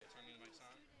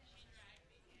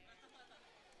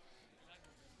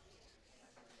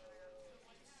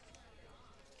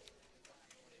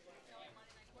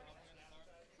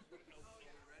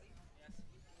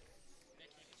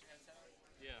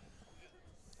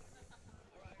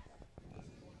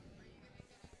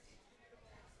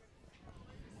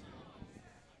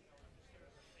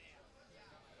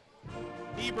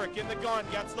Niebrick in the gun,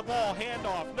 gets the ball,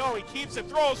 handoff. No, he keeps it,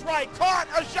 throws right, caught,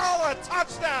 Ajala,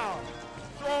 touchdown!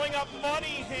 Throwing up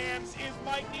money hands is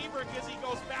Mike Niebrick as he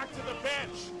goes back to the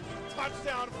bench.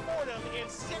 Touchdown Fordham in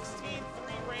 16-3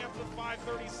 Rams with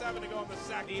 5:37 to go in the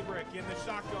second. Niebrick in the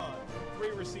shotgun.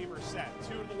 3 receivers set.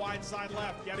 2 to the wide side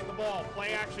left. Getting the ball.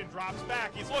 Play action. Drops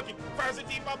back. He's looking. Fires it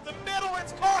deep up the middle.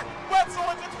 It's caught. Wetzel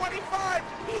at the 25.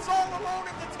 He's all alone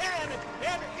at the 10.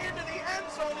 And into the end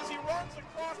zone as he runs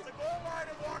across the goal line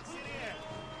and walks it in.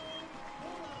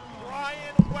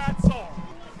 Brian Wetzel.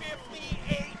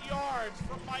 58 yards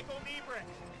from Michael Niebrick.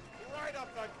 Right up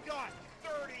the gut.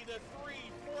 30-3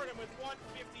 Fordham with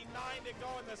 1:59 to go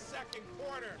in the second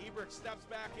quarter. Niebrick steps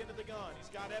back into the gun. He's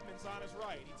got Edmonds on his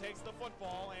right. He takes the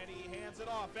football and he hands it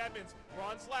off. Edmonds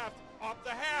runs left, up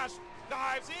the hash,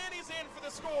 dives in, he's in for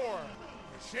the score.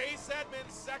 Chase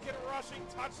Edmonds, second rushing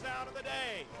touchdown of the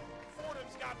day.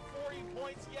 Fordham's got 40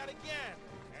 points yet again.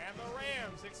 And the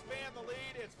Rams expand the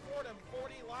lead. It's Fordham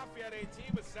 40, Lafayette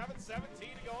 18 with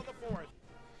 7:17 to go in the fourth.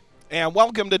 And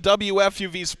welcome to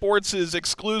WFUV Sports'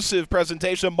 exclusive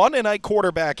presentation of Monday Night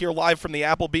Quarterback here live from the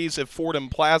Applebee's at Fordham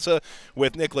Plaza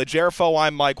with Nick Legerfo.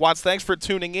 I'm Mike Watts. Thanks for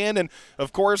tuning in. And,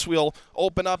 of course, we'll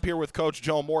open up here with Coach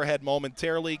Joe Moorhead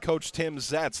momentarily. Coach Tim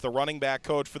Zetz, the running back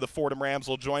coach for the Fordham Rams,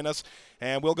 will join us.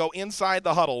 And we'll go inside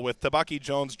the huddle with Tebucky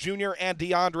Jones Jr. and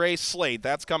DeAndre Slate.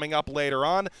 That's coming up later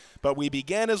on. But we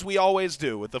begin, as we always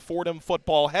do, with the Fordham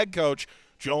football head coach,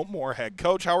 Joe Moorhead.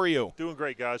 Coach, how are you? Doing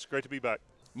great, guys. Great to be back.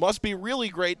 Must be really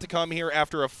great to come here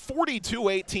after a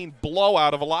 42-18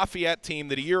 blowout of a Lafayette team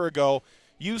that a year ago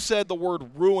you said the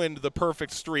word ruined the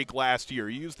perfect streak last year.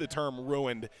 You used the term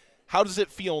ruined. How does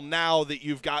it feel now that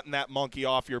you've gotten that monkey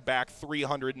off your back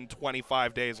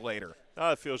 325 days later?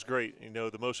 It feels great. You know,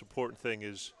 the most important thing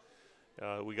is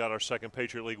we got our second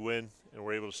Patriot League win, and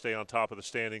we're able to stay on top of the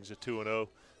standings at 2-0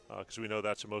 because we know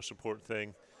that's the most important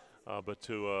thing. But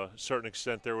to a certain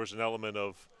extent, there was an element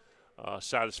of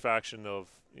satisfaction of,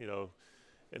 you know,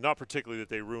 and not particularly that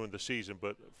they ruined the season,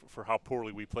 but for how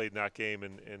poorly we played in that game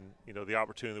and, you know, the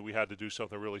opportunity that we had to do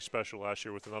something really special last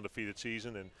year with an undefeated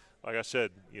season. And like I said,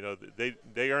 you know,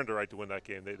 they earned the right to win that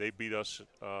game. They beat us,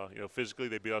 you know, physically.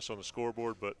 They beat us on the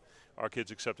scoreboard, but our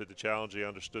kids accepted the challenge. They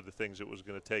understood the things it was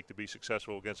going to take to be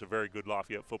successful against a very good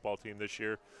Lafayette football team this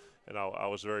year. And I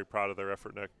was very proud of their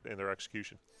effort and their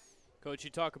execution. Coach,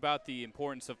 you talk about the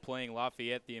importance of playing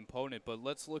Lafayette, the opponent, but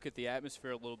let's look at the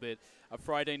atmosphere a little bit. A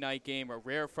Friday night game, a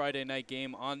rare Friday night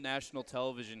game on national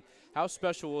television. How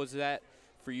special was that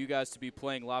for you guys to be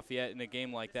playing Lafayette in a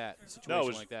game like that, a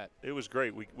situation like that? It was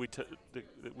great. We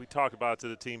talked about it to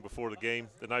the team before the game,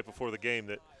 the night before the game,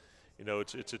 that, you know,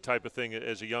 it's a type of thing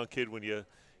as a young kid when you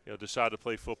decide to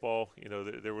play football. You know,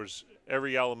 there was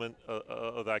every element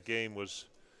of that game was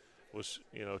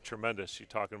you know, tremendous. You're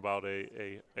talking about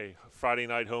a Friday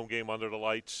night home game under the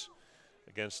lights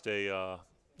against a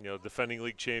you know, defending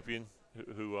league champion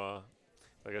who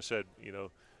like I said, you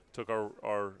know, took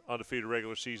our undefeated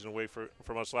regular season away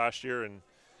from us last year, and,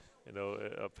 you know,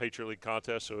 a Patriot League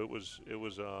contest. So it was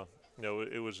you know,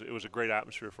 it was a great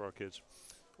atmosphere for our kids.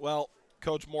 Well,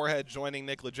 Coach Moorhead joining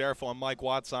Nick Legerfo and Mike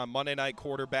Watts on Monday Night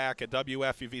Quarterback, a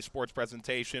WFUV Sports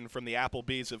presentation from the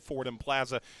Applebee's at Fordham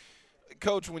Plaza.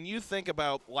 Coach, when you think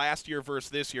about last year versus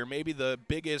this year, maybe the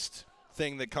biggest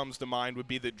thing that comes to mind would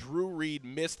be that Drew Reed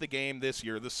missed the game this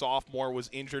year. The sophomore was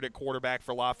injured at quarterback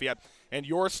for Lafayette, and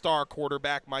your star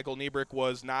quarterback, Michael Niebrick,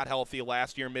 was not healthy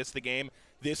last year, missed the game.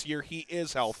 This year he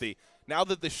is healthy. Now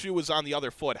that the shoe is on the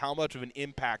other foot, how much of an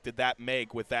impact did that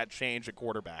make with that change at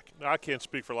quarterback? I can't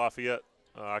speak for Lafayette.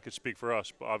 I can speak for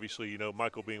us. But obviously, you know,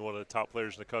 Michael being one of the top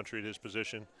players in the country at his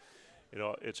position, you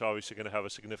know, it's obviously going to have a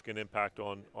significant impact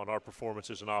on our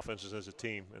performances and offenses as a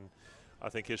team. And I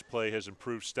think his play has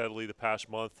improved steadily the past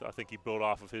month. I think he built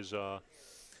off of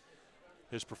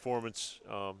his performance,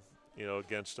 you know,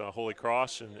 against Holy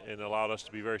Cross and allowed us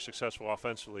to be very successful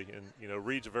offensively. And, you know,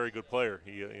 Reed's a very good player.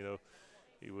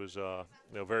 He was, you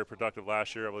know, very productive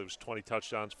last year. I believe it was 20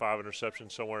 touchdowns, 5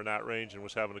 interceptions, somewhere in that range, and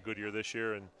was having a good year this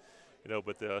year. And, you know,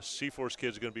 but the Seaforce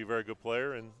kid's going to be a very good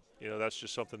player. And, you know, that's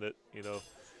just something that, you know,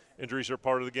 injuries are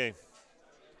part of the game.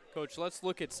 Coach, let's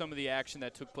look at some of the action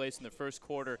that took place in the first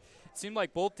quarter. It seemed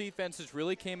like both defenses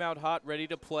really came out hot, ready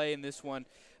to play in this one.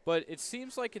 But it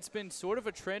seems like it's been sort of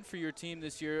a trend for your team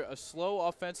this year, a slow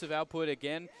offensive output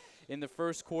again in the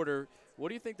first quarter. What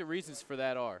do you think the reasons for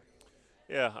that are?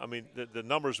 Yeah, I mean, the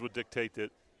numbers would dictate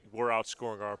that we're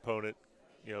outscoring our opponent,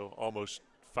 you know, almost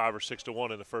 5 or 6 to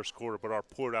 1 in the first quarter. But our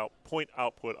point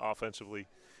output offensively,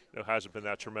 you know, hasn't been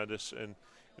that tremendous. And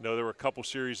there were a couple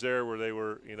series there where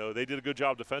they did a good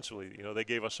job defensively. They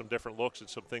gave us some different looks at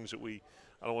some things that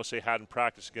I don't want to say hadn't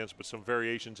practiced against, but some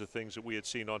variations of things that we had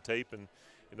seen on tape. And,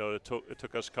 it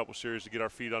took us a couple series to get our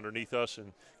feet underneath us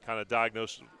and kind of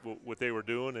diagnose what they were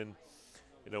doing. And,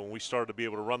 when we started to be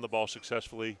able to run the ball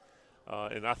successfully,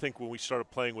 and I think when we started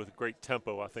playing with great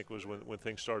tempo, I think was when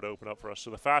things started to open up for us. So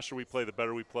the faster we play, the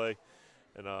better we play.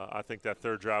 And I think that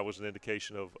third drive was an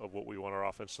indication of what we want our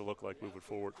offense to look like moving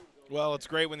forward. Well, it's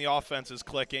great when the offense is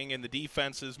clicking and the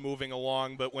defense is moving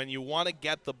along, but when you want to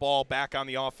get the ball back on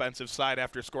the offensive side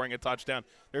after scoring a touchdown,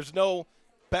 there's no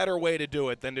better way to do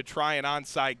it than to try an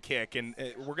onside kick. And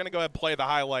we're going to go ahead and play the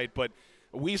highlight, but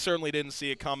we certainly didn't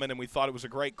see it coming, and we thought it was a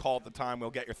great call at the time. We'll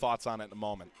get your thoughts on it in a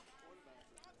moment.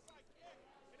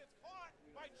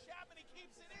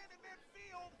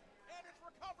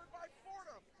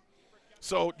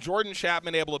 So Jordan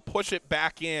Chapman able to push it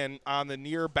back in on the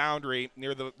near boundary,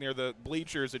 near the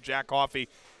bleachers at Jack Coffey,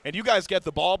 and you guys get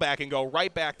the ball back and go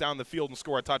right back down the field and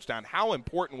score a touchdown. How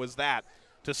important was that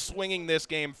to swinging this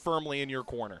game firmly in your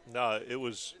corner? No, it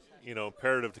was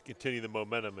imperative to continue the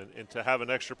momentum and to have an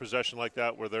extra possession like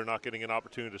that where they're not getting an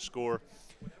opportunity to score.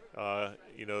 And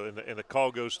the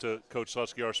call goes to Coach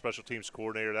Slutsky, our special teams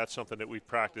coordinator. That's something that we've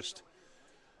practiced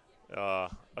a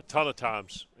ton of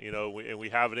times, and we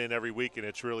have it in every week, and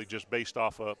it's really just based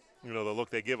off of, the look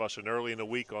they give us. And early in the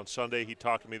week on Sunday, he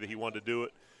talked to me that he wanted to do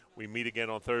it. We meet again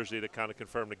on Thursday to kind of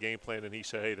confirm the game plan, and he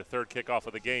said, hey, the third kickoff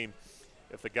of the game,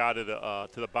 if the guy to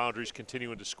the boundaries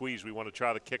continuing to squeeze, we want to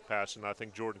try the kick pass, and I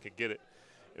think Jordan could get it.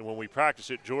 And when we practice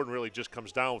it, Jordan really just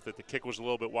comes down with it. The kick was a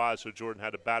little bit wide, so Jordan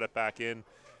had to bat it back in,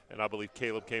 and I believe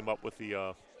Caleb came up with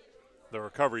the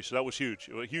recovery. So that was huge,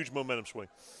 a huge momentum swing.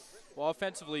 Well,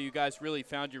 offensively, you guys really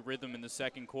found your rhythm in the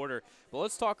second quarter. But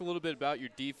let's talk a little bit about your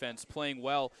defense playing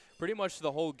well pretty much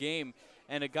the whole game.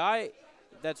 And a guy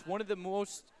that's one of the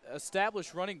most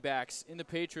established running backs in the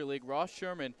Patriot League, Ross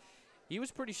Sherman, he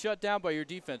was pretty shut down by your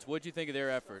defense. What did you think of their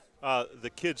effort?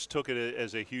 The kids took it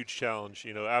as a huge challenge.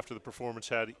 After the performance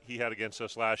he had against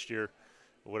us last year,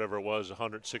 whatever it was,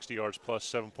 160 yards plus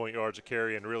 7 yards a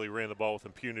carry, and really ran the ball with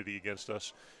impunity against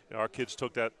us. Our kids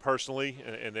took that personally,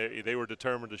 and they were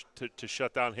determined to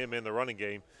shut down him in the running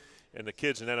game. And the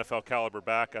kids, an NFL caliber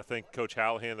back, I think Coach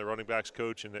Hallahan, the running backs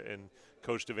coach, and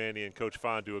Coach Devaney and Coach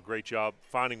Fine do a great job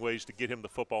finding ways to get him the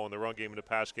football in the run game and the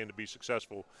pass game to be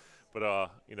successful. But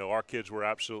our kids were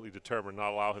absolutely determined not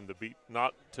to allow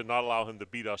him to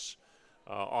beat us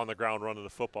on the ground running the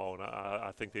football, and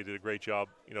I think they did a great job,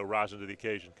 rising to the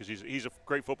occasion because he's a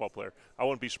great football player. I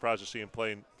wouldn't be surprised to see him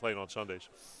playing on Sundays.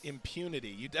 Impunity.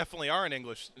 You definitely are an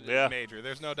English major.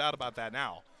 There's no doubt about that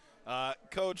now.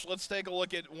 Coach, let's take a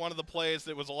look at one of the plays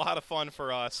that was a lot of fun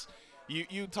for us.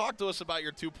 You talk to us about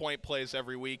your 2-point plays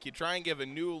every week. You try and give a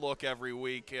new look every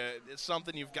week. It's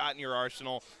something you've got in your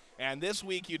arsenal. And this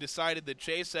week you decided that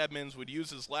Chase Edmonds would use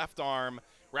his left arm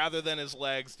rather than his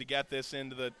legs to get this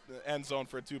into the end zone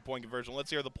for a 2-point conversion.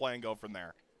 Let's hear the play and go from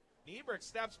there. Niebrick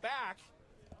steps back.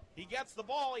 He gets the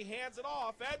ball. He hands it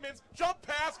off. Edmonds, jump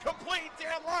pass, complete,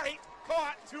 damn right.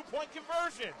 Caught, 2-point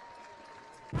conversion.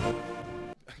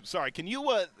 Sorry, can you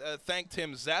thank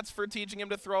Tim Zetz for teaching him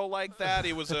to throw like that?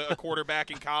 He was a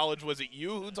quarterback in college. Was it you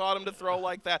who taught him to throw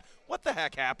like that? What the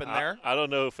heck happened there? I don't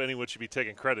know if anyone should be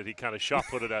taking credit. He kind of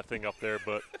shot-putted that thing up there.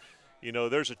 But,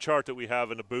 there's a chart that we have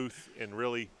in the booth, and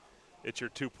really it's your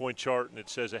 2-point chart, and it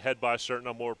says ahead by a certain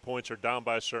number of points or down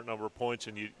by a certain number of points,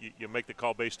 and you make the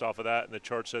call based off of that, and the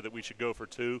chart said that we should go for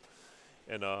 2.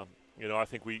 And, I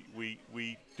think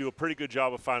we do a pretty good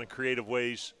job of finding creative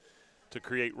ways to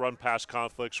create run-pass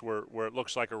conflicts where it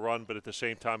looks like a run, but at the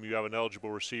same time you have an eligible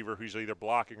receiver who's either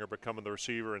blocking or becoming the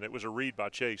receiver, and it was a read by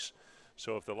Chase.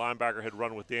 So if the linebacker had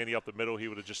run with Danny up the middle, he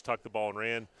would have just tucked the ball and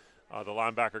ran. The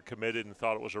linebacker committed and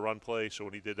thought it was a run play, so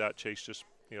when he did that, Chase just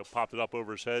popped it up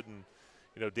over his head,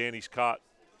 and Danny's caught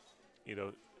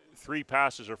 3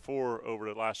 passes or 4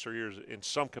 over the last 3 years in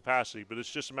some capacity, but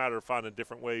it's just a matter of finding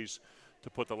different ways to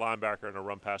put the linebacker in a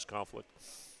run-pass conflict.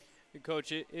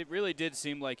 Coach, it really did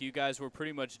seem like you guys were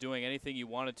pretty much doing anything you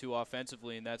wanted to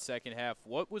offensively in that second half.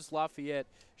 What was Lafayette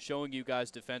showing you guys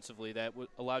defensively that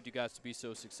allowed you guys to be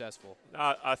so successful?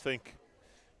 I think,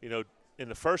 in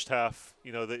the first half,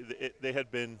 they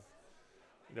had been,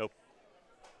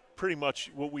 pretty much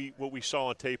what we saw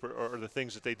on tape are the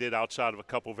things that they did outside of a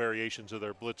couple variations of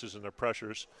their blitzes and their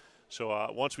pressures. So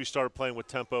once we started playing with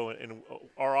tempo, and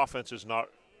our offense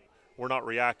we're not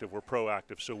reactive, we're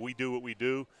proactive. So we do what we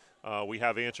do. We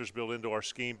have answers built into our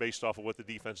scheme based off of what the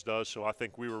defense does. So I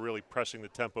think we were really pressing the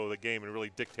tempo of the game and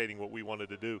really dictating what we wanted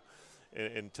to do.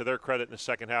 And to their credit, in the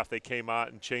second half, they came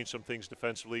out and changed some things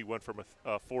defensively, went from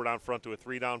a 4-down front to a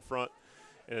 3-down front.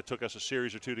 and it took us a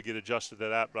series or two to get adjusted to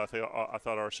that. But I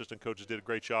thought our assistant coaches did a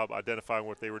great job identifying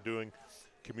what they were doing,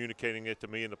 communicating it to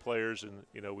me and the players,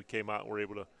 and we came out and were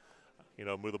able to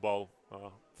move the ball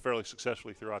fairly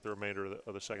successfully throughout the remainder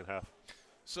of the second half.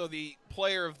 So the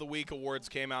Player of the Week awards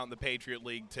came out in the Patriot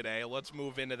League today. Let's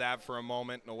move into that for a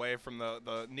moment and away from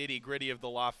the nitty-gritty of the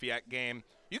Lafayette game.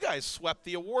 You guys swept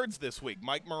the awards this week.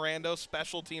 Mike Mirando,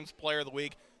 Special Teams Player of the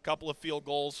Week, couple of field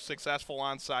goals, successful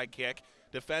onside kick.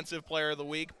 Defensive Player of the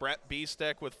Week, Brett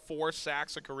Biestek with 4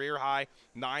 sacks, a career high,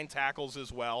 9 tackles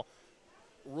as well.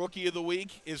 Rookie of the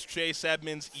Week is Chase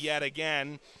Edmonds yet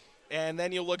again. And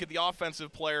then you look at the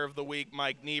Offensive Player of the Week,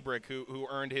 Mike Niebrick, who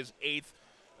earned his 8th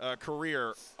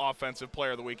career Offensive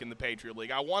Player of the Week in the Patriot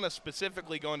League. I want to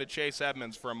specifically go into Chase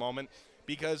Edmonds for a moment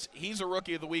because he's a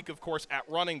Rookie of the Week, of course, at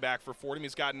running back for Fordham.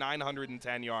 He's got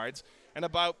 910 yards and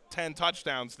about 10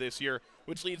 touchdowns this year,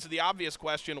 which leads to the obvious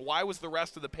question, why was the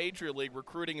rest of the Patriot League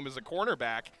recruiting him as a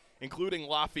cornerback, including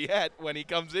Lafayette, when he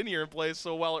comes in here and plays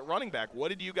so well at running back? What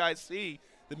did you guys see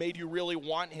that made you really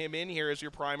want him in here as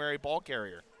your primary ball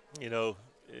carrier? In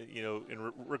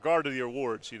regard to the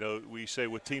awards, we say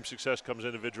with team success comes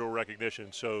individual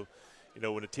recognition. So,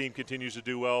 when a team continues to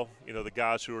do well, the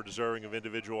guys who are deserving of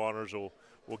individual honors will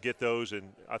get those.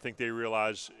 And I think they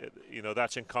realize,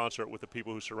 that's in concert with the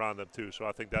people who surround them too. So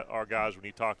I think that our guys, when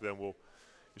you talk to them, will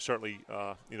certainly,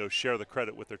 share the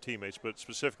credit with their teammates. But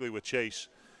specifically with Chase,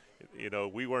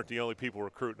 we weren't the only people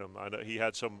recruiting him. I know he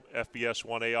had some FBS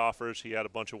 1A offers. He had a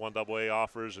bunch of 1AA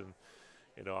offers. And,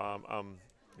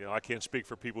 I can't speak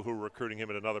for people who were recruiting him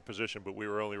in another position, but we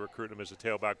were only recruiting him as a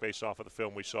tailback based off of the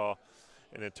film we saw.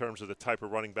 And in terms of the type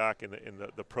of running back and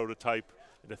the prototype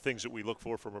and the things that we look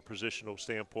for from a positional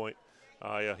standpoint,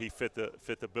 he fit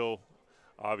the bill,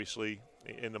 obviously,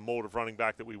 in the mold of running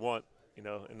back that we want.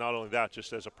 And not only that,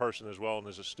 just as a person as well and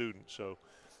as a student. So,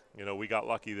 we got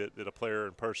lucky that a player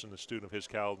in person, a student of his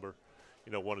caliber,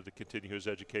 wanted to continue his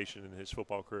education and his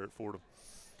football career at Fordham.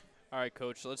 All right,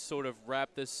 Coach, let's sort of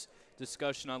wrap this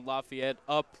discussion on Lafayette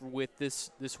up with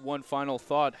this one final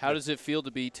thought. How does it feel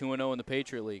to be 2-0 in the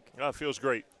Patriot League? It feels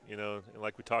great. And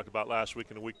like we talked about last week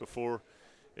and the week before,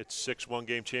 it's 6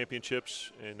 one-game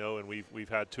championships, and we've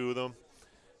had 2 of them.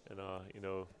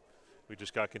 And, we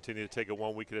just got to continue to take it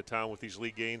 1 week at a time with these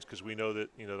league games because we know that,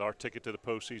 our ticket to the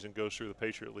postseason goes through the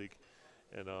Patriot League.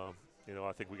 And,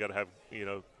 I think we got to have,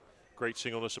 great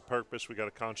singleness of purpose. We got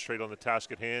to concentrate on the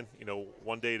task at hand,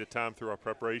 one day at a time through our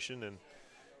preparation. And,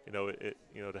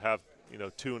 to have,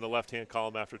 2 in the left-hand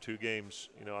column after 2 games,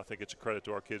 I think it's a credit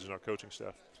to our kids and our coaching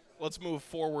staff. Let's move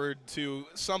forward to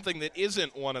something that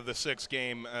isn't one of the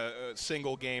 6-game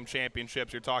single-game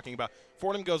championships you're talking about.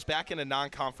 Fordham goes back into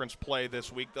non-conference play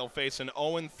this week. They'll face an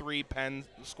 0-3 Penn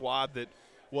squad that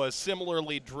was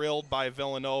similarly drilled by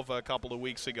Villanova a couple of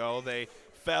weeks ago. They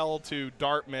fell to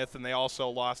Dartmouth, and they also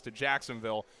lost to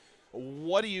Jacksonville.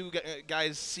 What do you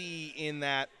guys see in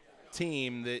that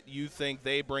team that you think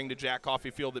they bring to Jack Coffey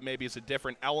Field that maybe is a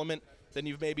different element than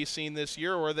you've maybe seen this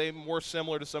year, or are they more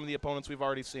similar to some of the opponents we've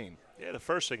already seen? Yeah, the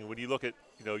first thing, when you look at,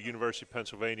 University of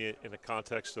Pennsylvania in the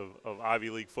context of Ivy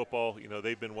League football,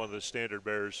 they've been one of the standard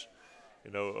bearers,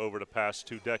 over the past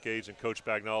 2 decades, and Coach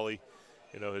Bagnoli,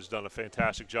 has done a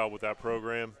fantastic job with that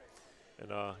program. And,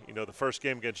 the first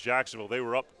game against Jacksonville, they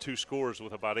were up 2 scores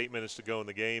with about 8 minutes to go in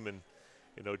the game, and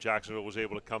Jacksonville was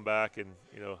able to come back and,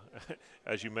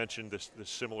 as you mentioned, this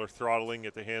similar throttling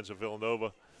at the hands of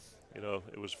Villanova.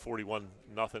 It was 41-0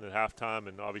 at halftime,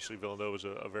 and obviously Villanova is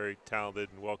a very talented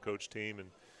and well-coached team. And,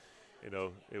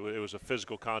 it was a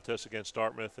physical contest against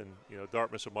Dartmouth, and,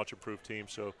 Dartmouth's a much-improved team.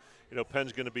 So,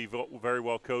 Penn's going to be very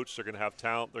well-coached. They're going to have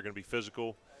talent. They're going to be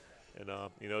physical. And,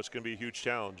 it's going to be a huge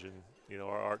challenge. And,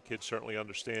 our kids certainly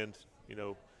understand,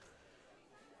 the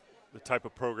type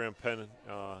of program Penn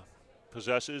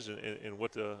possesses and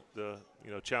what the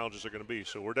challenges are going to be.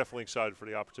 So we're definitely excited for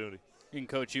the opportunity. And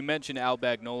Coach, you mentioned Al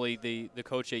Bagnoli, the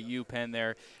coach at UPenn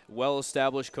there,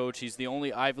 well-established coach. He's the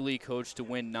only Ivy League coach to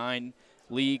win 9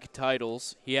 league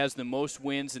titles. He has the most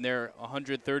wins in their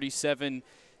 137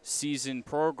 season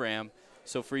program.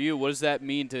 So for you, what does that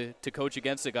mean to coach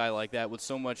against a guy like that with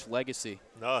so much legacy?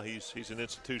 No, he's an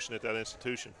institution at that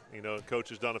institution. Coach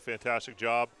has done a fantastic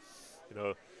job.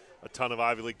 A ton of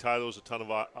Ivy League titles, a ton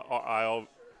of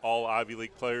all Ivy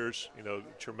League players,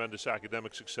 tremendous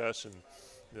academic success, and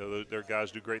their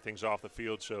guys do great things off the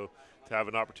field. So to have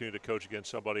an opportunity to coach against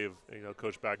somebody of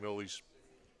Coach Bagnoli's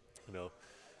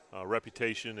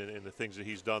reputation and the things that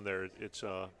he's done there, it's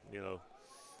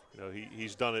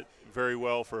he's done it very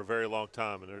well for a very long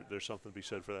time, and there's something to be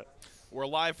said for that. We're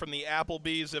live from the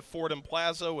Applebee's at Fordham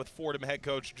Plaza with Fordham head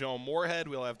coach Joe Moorhead.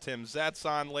 We'll have Tim Zetz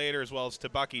on later, as well as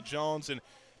Tabucky Jones. And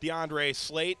DeAndre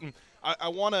Slayton. I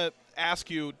want to ask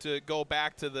you to go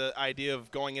back to the idea of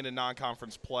going into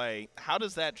non-conference play. How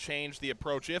does that change the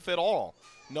approach, if at all,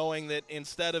 knowing that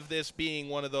instead of this being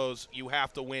one of those you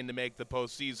have to win to make the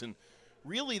postseason,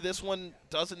 really this one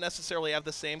doesn't necessarily have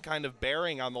the same kind of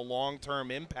bearing on the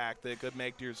long-term impact that it could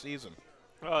make to your season?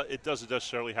 It doesn't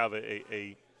necessarily have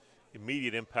a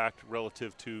immediate impact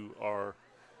relative to our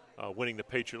winning the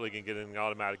Patriot League and getting an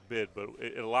automatic bid, but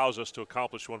it allows us to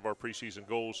accomplish one of our preseason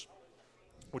goals,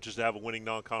 which is to have a winning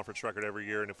non-conference record every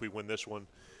year. And if we win this one,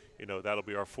 that'll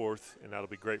be our fourth, and that'll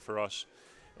be great for us.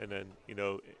 And then,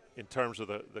 in terms of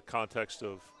the context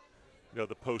of,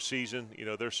 the postseason,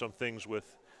 there's some things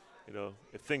with,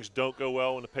 if things don't go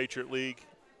well in the Patriot League,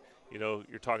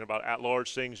 you're talking about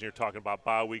at-large things, and you're talking about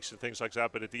bye weeks and things like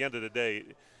that. But at the end of the day,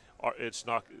 it's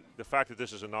not the fact that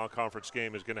this is a non-conference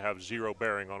game is going to have zero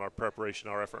bearing on our preparation,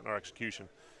 our effort, and our execution.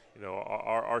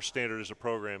 Our standard as a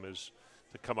program is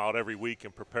to come out every week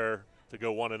and prepare to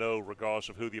go 1-0, regardless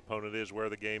of who the opponent is, where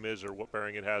the game is, or what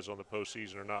bearing it has on the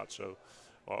postseason or not. So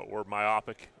we're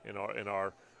myopic in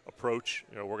our approach.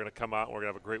 We're going to come out and we're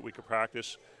going to have a great week of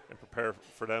practice and prepare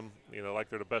for them, like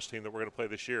they're the best team that we're going to play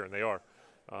this year, and they are,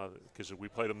 because we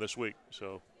played them this week.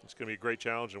 So it's going to be a great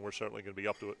challenge, and we're certainly going to be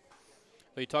up to it.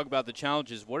 Well, you talk about the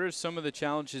challenges. What are some of the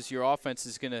challenges your offense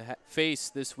is going to face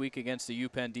this week against the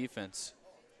UPenn defense?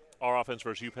 Our offense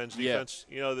versus UPenn's defense,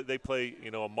 they play,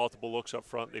 multiple looks up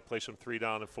front. They play some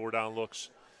 3-down and 4-down looks.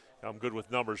 I'm good with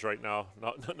numbers right now,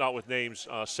 not with names.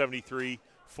 73,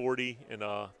 40, and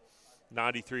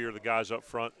 93 are the guys up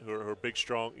front who are big,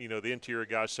 strong. The interior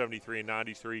guys, 73 and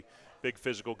 93, big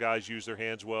physical guys, use their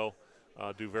hands well,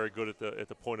 do very good at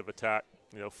the point of attack.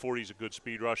 40 is a good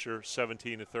speed rusher.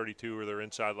 17 and 32 are their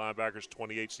inside linebackers.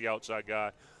 28's the outside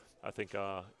guy. I think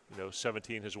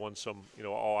 17 has won some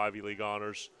all Ivy League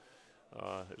honors.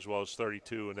 As well as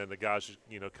 32, and then the guys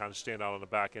kind of stand out on the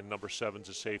back end. Number 7's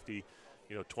a safety,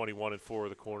 21 and 4 are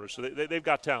the corners. So they've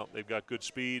got talent. They've got good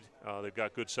speed. They've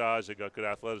got good size. They've got good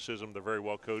athleticism. They're very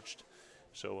well coached.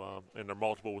 So and they're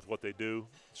multiple with what they do.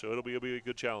 So it'll be a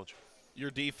good challenge. Your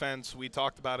defense, we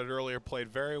talked about it earlier, played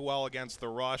very well against the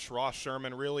rush. Ross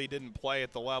Sherman really didn't play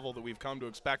at the level that we've come to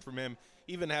expect from him,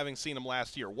 even having seen him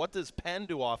last year. What does Penn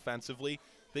do offensively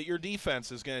that your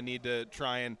defense is going to need to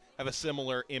try and have a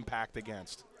similar impact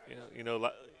against?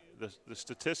 The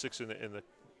statistics in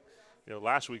the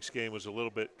last week's game was a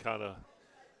little bit kind of,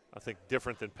 I think,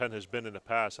 different than Penn has been in the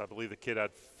past. I believe the kid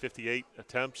had 58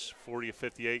 attempts, 40 of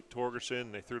 58.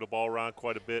 Torgerson, they threw the ball around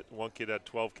quite a bit. One kid had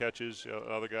 12 catches. The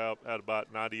other guy had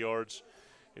about 90 yards.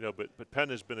 But Penn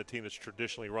has been a team that's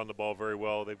traditionally run the ball very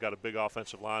well. They've got a big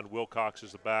offensive line. Wilcox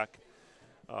is the back.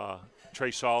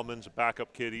 Trey Solomon's a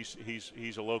backup kid.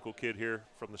 He's a local kid here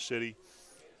from the city.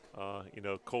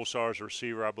 Colsar's a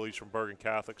receiver, I believe, from Bergen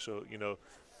Catholic. So,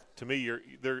 to me,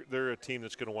 they're a team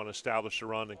that's going to want to establish the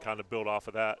run and kind of build off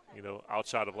of that,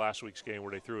 outside of last week's game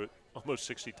where they threw it almost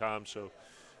 60 times. So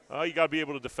you got to be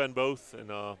able to defend both,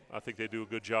 and I think they do a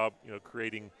good job,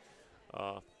 creating,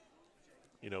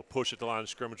 push at the line of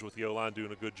scrimmage with the O-line,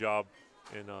 doing a good job,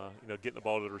 and, getting the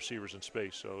ball to the receivers in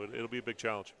space. So it'll be a big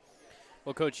challenge.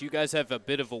 Well, Coach, you guys have a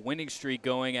bit of a winning streak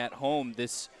going at home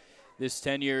this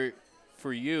tenure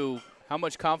for you. How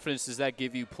much confidence does that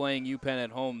give you playing UPenn at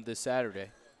home this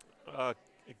Saturday?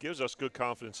 It gives us good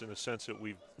confidence in the sense that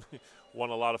we've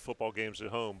won a lot of football games at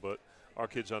home, but our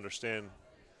kids understand,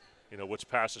 what's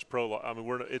past is prologue. I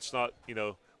mean, it's not,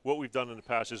 what we've done in the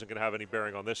past isn't going to have any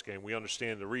bearing on this game. We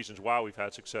understand the reasons why we've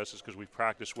had success is because we've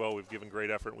practiced well, we've given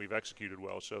great effort, and we've executed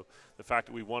well. So the fact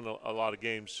that we won a lot of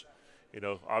games,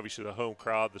 obviously the home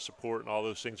crowd, the support, and all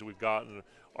those things that we've gotten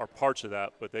are parts of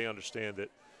that, but they understand that,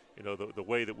 the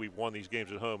way that we've won these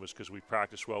games at home is because we've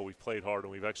practiced well, we've played hard,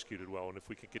 and we've executed well. And if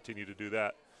we can continue to do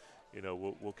that,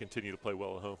 we'll continue to play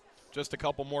well at home. Just a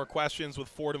couple more questions with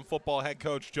Fordham football head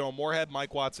coach Joe Moorhead,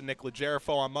 Mike Watson, Nick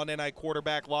Legerifo on Monday Night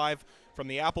Quarterback Live from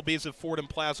the Applebee's at Fordham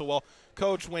Plaza. Well,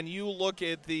 Coach, when you look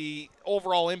at the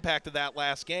overall impact of that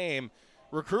last game,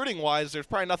 recruiting-wise, there's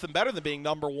probably nothing better than being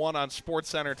number one on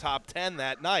SportsCenter Top 10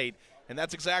 that night. And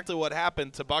that's exactly what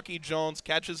happened. Bucky Jones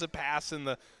catches a pass in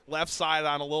the left side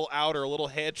on a little out or a little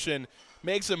hitch and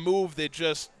makes a move that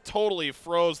just totally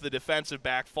froze the defensive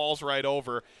back, falls right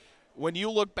over. When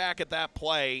you look back at that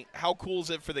play, how cool is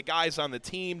it for the guys on the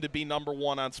team to be number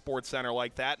one on SportsCenter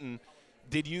like that? And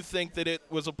did you think that it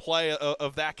was a play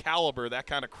of that caliber, that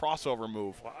kind of crossover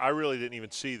move? Well, I really didn't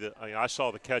even see that. I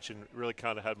saw the catch and really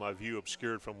kind of had my view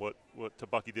obscured from what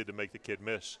Bucky did to make the kid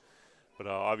miss. But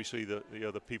obviously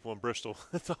the people in Bristol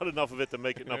thought enough of it to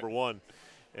make it number one.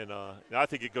 And I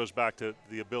think it goes back to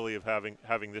the ability of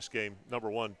having this game, number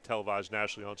one, televised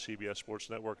nationally on CBS Sports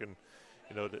Network. And,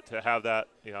 to have that,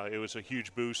 it was a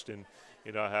huge boost. And,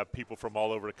 I have people from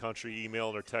all over the country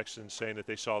emailing or texting saying that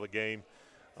they saw the game,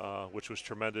 which was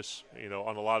tremendous,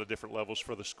 on a lot of different levels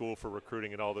for the school, for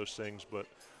recruiting and all those things. But,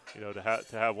 to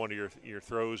have one of your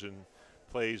throws and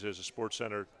plays as a Sports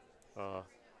Center,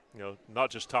 not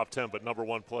just top 10, but number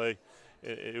one play,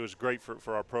 it was great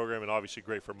for our program, and obviously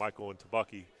great for Michael and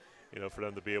Tebucky, for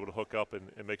them to be able to hook up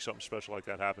and make something special like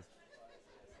that happen.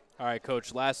 All right,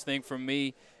 Coach, last thing from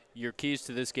me, your keys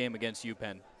to this game against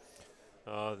UPenn.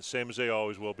 The same as they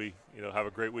always will be. Have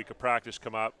a great week of practice,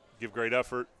 come out, give great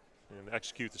effort, and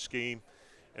execute the scheme.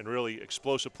 And really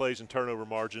explosive plays and turnover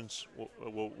margins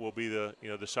will be the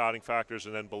deciding factors.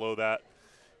 And then below that,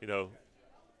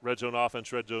 red zone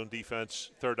offense, red zone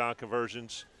defense, third down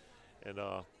conversions, and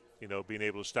being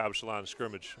able to establish the line of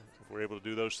scrimmage. If we're able to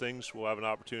do those things, we'll have an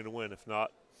opportunity to win. If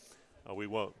not, we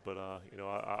won't. But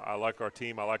I like our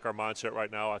team. I like our mindset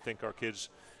right now. I think our kids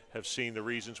have seen the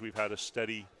reasons we've had a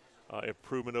steady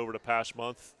improvement over the past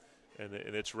month. And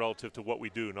it's relative to what we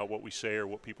do, not what we say or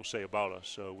what people say about us.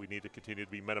 So we need to continue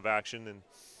to be men of action and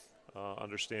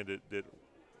understand that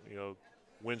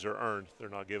wins are earned; they're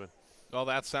not given. Well,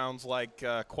 that sounds like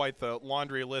quite the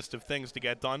laundry list of things to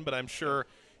get done, but I'm sure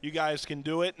you guys can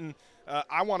do it. And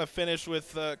I want to finish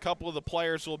with a couple of the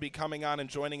players who will be coming on and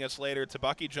joining us later,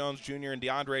 Tebucky Jones Jr. and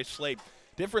DeAndre Slate.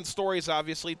 Different stories,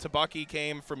 obviously. Tebucky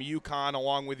came from UConn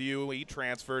along with you. He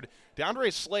transferred.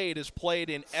 DeAndre Slade has played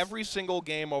in every single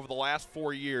game over the last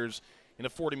 4 years in a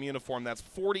Fordham uniform. That's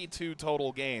 42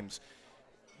 total games.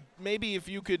 Maybe if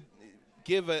you could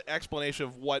give an explanation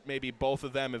of what maybe both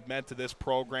of them have meant to this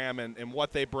program and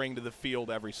what they bring to the field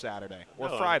every Saturday or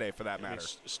Friday for that matter.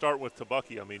 Start with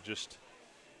Tebucky.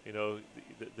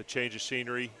 The change of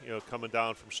scenery, coming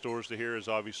down from Stores to here has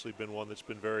obviously been one that's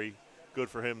been very good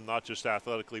for him, not just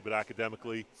athletically but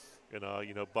academically. And,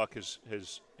 Buck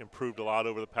has improved a lot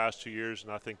over the past 2 years,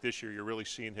 and I think this year you're really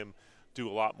seeing him do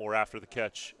a lot more after the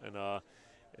catch. And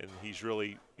he's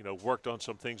really, worked on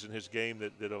some things in his game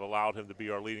that have allowed him to be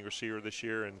our leading receiver this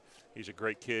year. And he's a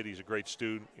great kid. He's a great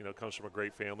student, comes from a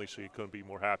great family, so you couldn't be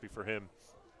more happy for him.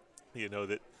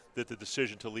 That the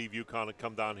decision to leave UConn and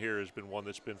come down here has been one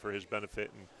that's been for his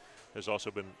benefit and has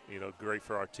also been, great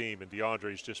for our team. And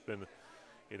DeAndre's just been –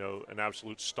 an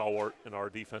absolute stalwart in our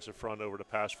defensive front over the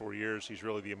past 4 years. He's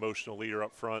really the emotional leader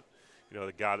up front,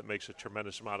 the guy that makes a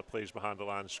tremendous amount of plays behind the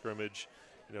line of scrimmage,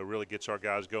 really gets our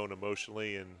guys going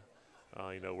emotionally, and,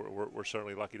 we're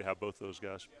certainly lucky to have both those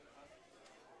guys.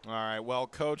 All right. Well,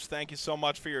 Coach, thank you so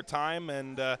much for your time,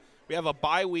 and we have a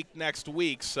bye week next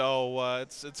week, so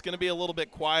it's going to be a little bit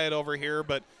quiet over here,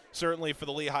 but certainly for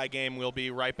the Lehigh game, we'll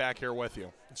be right back here with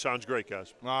you. Sounds great,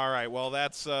 guys. All right. Well,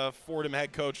 that's Fordham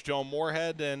head coach Joe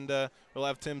Moorhead, and we'll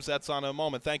have Tim Zetz on in a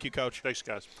moment. Thank you, Coach. Thanks,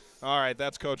 guys. All right.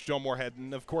 That's Coach Joe Moorhead.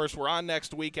 And, of course, we're on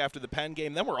next week after the Penn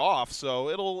game. Then we're off, so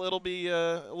it'll be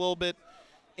a little bit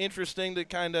interesting to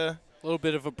kind of – a little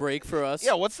bit of a break for us.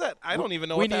 Yeah, what's that? I don't even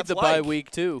know what that's like. We need the bye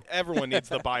week, too. Everyone needs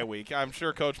the bye week. I'm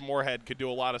sure Coach Moorhead could do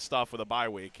a lot of stuff with a bye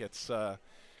week. It's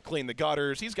clean the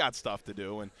gutters. He's got stuff to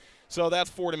do. And so that's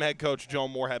Fordham head coach Joe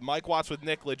Moorhead. Mike Watts with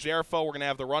Nick Legerfo. We're going to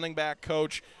have the running back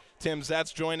coach Tim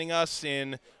Zetz joining us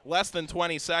in less than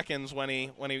 20 seconds when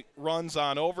he runs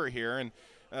on over here. And,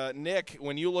 Nick,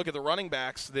 when you look at the running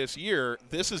backs this year,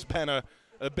 this has been a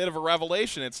bit of a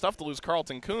revelation. It's tough to lose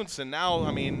Carlton Kuntz, and now,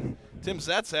 Tim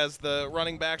Zetz has the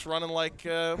running backs running like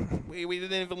we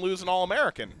didn't even lose an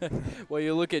All-American. Well,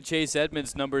 you look at Chase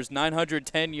Edmonds' numbers,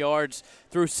 910 yards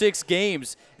through 6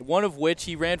 games, one of which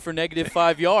he ran for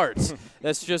 -5 yards.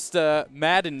 That's just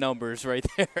Madden numbers right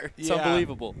there. It's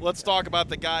unbelievable. Let's talk about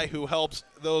the guy who helps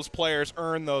those players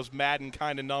earn those Madden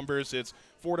kind of numbers. It's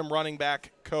Fordham running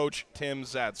back coach Tim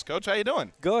Zetz. Coach, how you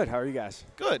doing? Good. How are you guys?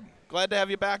 Good. Glad to have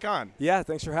you back on. Yeah,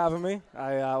 thanks for having me.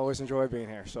 I always enjoy being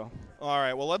here. So. All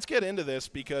right, well, let's get into this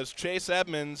because Chase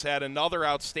Edmonds had another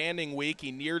outstanding week.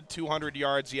 He neared 200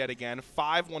 yards yet again,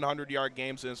 5 100-yard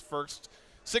games in his first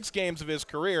 6 games of his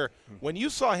career. When you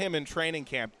saw him in training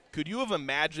camp, could you have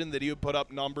imagined that he would put up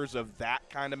numbers of that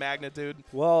kind of magnitude?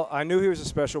 Well, I knew he was a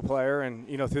special player, and,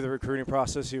 through the recruiting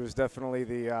process, he was definitely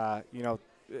the,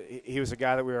 he was a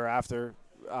guy that we were after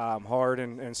hard,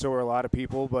 and so were a lot of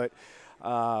people. But,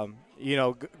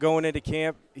 going into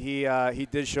camp, he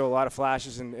did show a lot of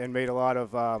flashes and made a lot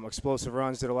of explosive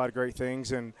runs, did a lot of great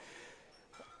things. And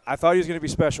I thought he was going to be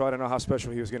special. I don't know how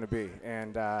special he was going to be.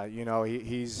 And,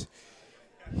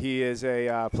 he is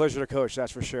a pleasure to coach,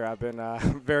 that's for sure. I've been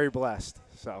very blessed.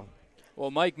 So.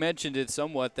 Well, Mike mentioned it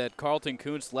somewhat that Carlton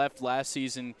Kuntz left last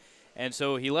season, and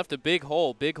so he left a big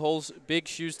hole, big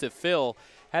shoes to fill.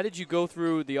 How did you go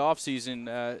through the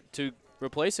offseason to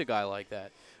replace a guy like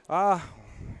that?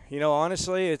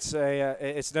 Honestly, it's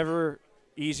never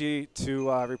easy to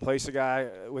replace a guy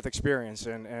with experience,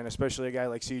 and especially a guy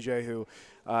like CJ who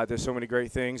does so many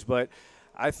great things. But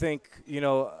I think,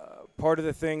 part of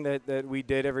the thing that we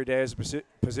did every day as a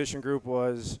position group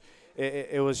was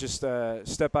it was just a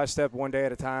step-by-step, one day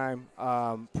at a time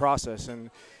process. And,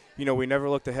 we never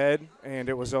looked ahead, and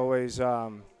it was always,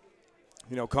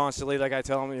 constantly, like I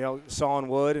tell them, sawing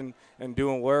wood and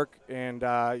doing work. And,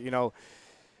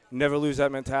 never lose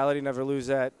that mentality, never lose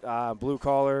that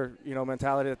blue-collar,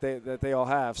 mentality that they all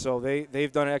have. So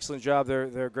they've done an excellent job.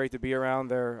 They're great to be around.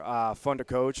 They're fun to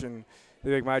coach, and they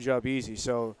make my job easy.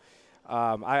 So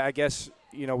I guess,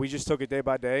 we just took it day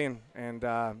by day and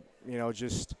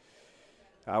just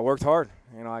worked hard,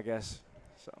 I guess.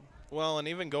 So. Well, and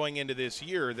even going into this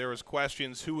year, there was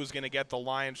questions who was going to get the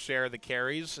lion's share of the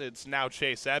carries. It's now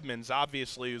Chase Edmonds,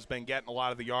 obviously, who's been getting a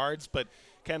lot of the yards, but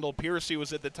Kendall Piercy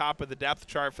was at the top of the depth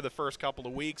chart for the first couple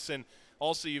of weeks, and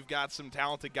also you've got some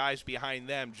talented guys behind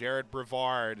them, Jared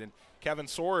Brevard, and Kevin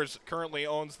Soares currently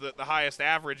owns the highest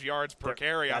average yards per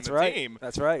carry on the team.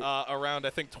 That's right. Around,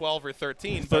 I think, 12 or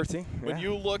 13. 13, but when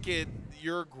you look at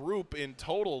your group in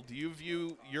total, do you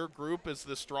view your group as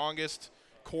the strongest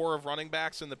core of running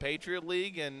backs in the Patriot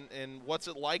League, and what's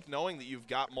it like knowing that you've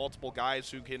got multiple guys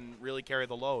who can really carry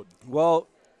the load? Well,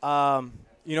 I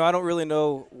don't really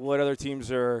know what other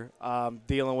teams are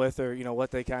dealing with, or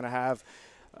what they kind of have,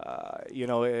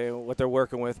 what they're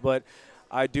working with. But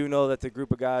I do know that the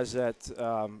group of guys that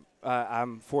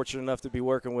I'm fortunate enough to be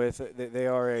working with, they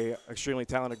are a extremely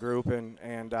talented group,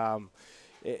 and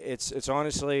it's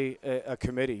honestly a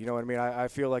committee. You know what I mean? I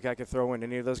feel like I could throw in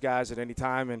any of those guys at any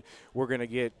time, and we're going to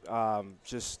get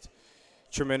just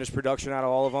tremendous production out of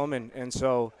all of them. And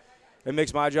so it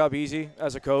makes my job easy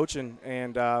as a coach, and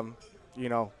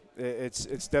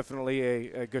it's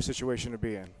definitely a good situation to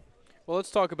be in. Well,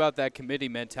 let's talk about that committee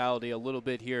mentality a little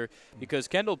bit here, because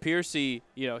Kendall Piercy,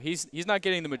 he's not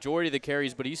getting the majority of the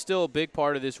carries, but he's still a big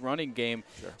part of this running game.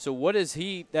 Sure. So what is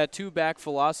that two-back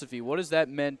philosophy, what has that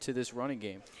meant to this running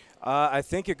game? I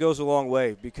think it goes a long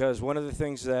way, because one of the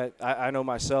things that I know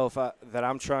myself that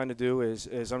I'm trying to do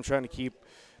is I'm trying to keep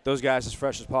those guys as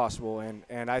fresh as possible,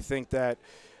 and I think that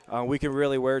we can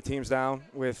really wear teams down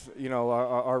with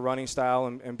our running style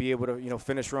and be able to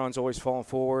finish runs, always falling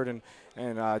forward and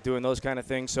doing those kind of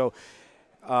things. So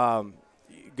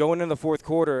going in the fourth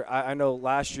quarter, I know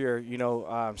last year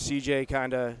CJ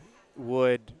kind of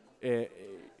would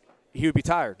he would be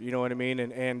tired. You know what I mean?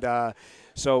 And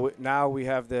so now we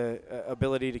have the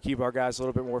ability to keep our guys a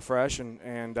little bit more fresh,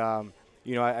 and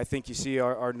I think you see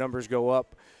our numbers go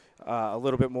up a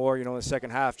little bit more, in the second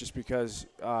half, just because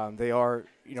they are,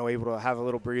 able to have a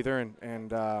little breather and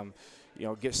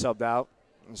get subbed out.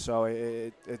 And so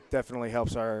it definitely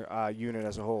helps our unit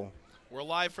as a whole. We're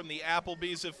live from the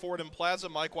Applebee's at Fordham Plaza.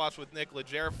 Mike Watts with Nick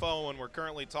Legerfo, and we're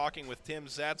currently talking with Tim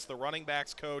Zetz, the running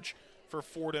backs coach for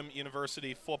Fordham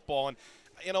University football. And,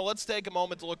 let's take a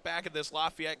moment to look back at this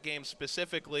Lafayette game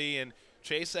specifically. And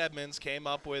Chase Edmonds came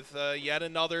up with yet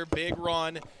another big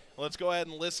run. Let's go ahead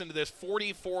and listen to this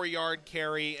 44-yard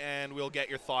carry, and we'll get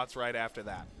your thoughts right after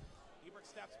that. Ebert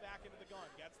steps back into the gun,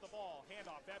 gets the ball,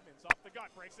 handoff, Edmonds off the gut,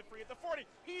 breaks it free at the 40.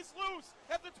 He's loose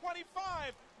at the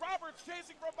 25. Roberts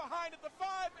chasing from behind at the 5.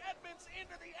 Edmonds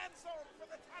into the end zone for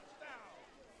the touchdown.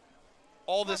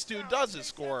 All this dude does is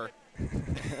score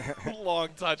long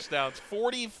touchdowns.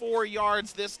 44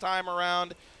 yards this time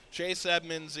around. Chase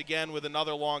Edmonds again with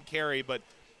another long carry, but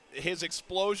his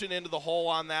explosion into the hole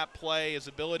on that play, his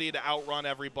ability to outrun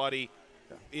everybody,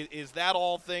 is that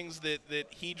all things that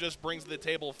he just brings to the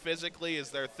table physically?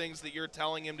 Is there things that you're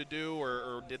telling him to do,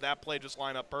 or did that play just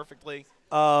line up perfectly?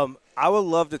 I would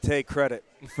love to take credit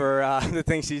for the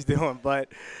things he's doing, but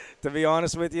to be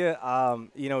honest with you,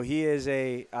 he is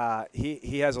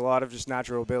he has a lot of just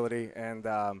natural ability,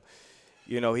 and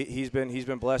he's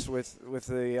been blessed with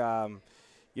the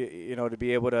to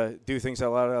be able to do things that a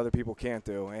lot of other people can't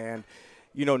do. And,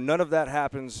 none of that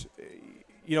happens,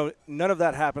 none of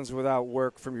that happens without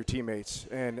work from your teammates.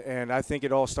 And I think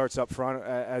it all starts up front,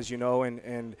 as you know,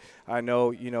 and I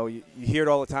know, you hear it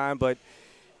all the time, but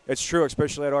it's true,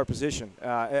 especially at our position,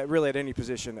 really at any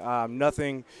position.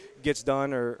 Nothing gets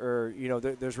done or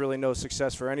there's really no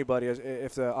success for anybody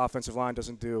if the offensive line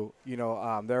doesn't do,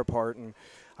 their part. And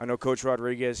I know Coach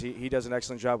Rodriguez, he does an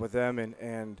excellent job with them,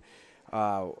 and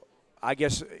I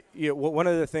guess one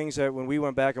of the things that when we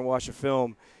went back and watched the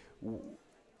film,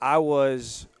 I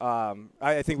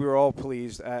think we were all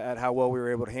pleased at how well we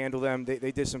were able to handle them.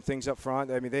 They did some things up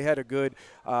front. I mean, they had a good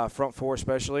front four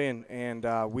especially, and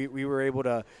we were able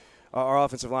to our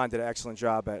offensive line did an excellent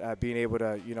job at being able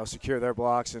to, secure their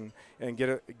blocks and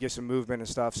get some movement and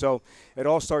stuff. So it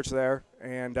all starts there.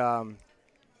 And,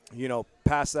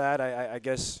 past that, I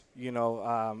guess,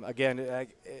 again,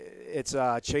 it's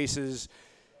Chase's,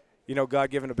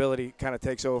 God-given ability kind of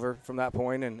takes over from that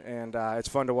point, and it's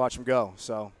fun to watch him go.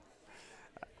 So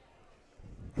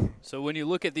when you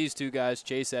look at these two guys,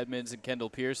 Chase Edmonds and Kendall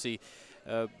Piercy,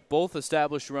 both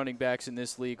established running backs in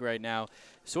this league right now,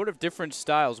 sort of different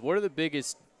styles. What are the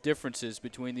biggest differences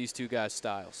between these two guys'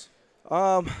 styles?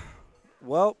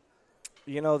 Well,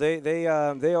 they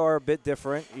are a bit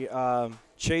different.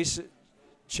 Chase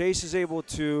is able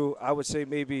to, I would say,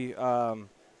 maybe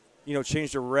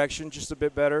change direction just a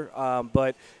bit better.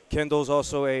 But Kendall's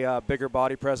also a bigger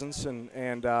body presence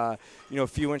and a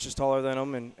few inches taller than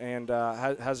him and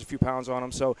has a few pounds on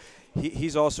him. So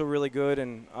he's also really good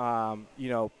in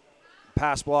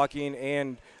pass blocking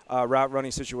and route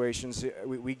running situations.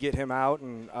 We get him out,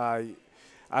 and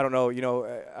I don't know,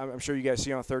 I'm sure you guys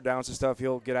see on third downs and stuff,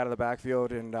 he'll get out of the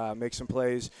backfield and make some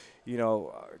plays,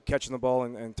 catching the ball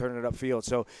and turning it upfield.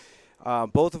 So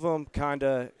both of them kind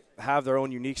of have their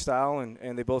own unique style,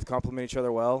 and they both complement each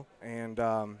other well. And,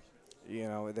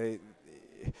 they,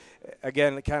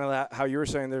 again, kind of how you were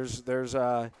saying, there's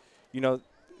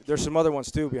some other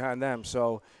ones too behind them.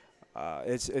 So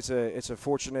it's a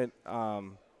fortunate,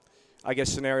 I guess,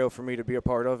 scenario for me to be a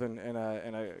part of, and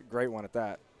a great one at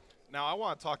that. Now, I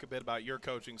want to talk a bit about your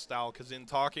coaching style, because in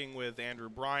talking with Andrew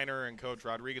Briner and Coach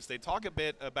Rodriguez, they talk a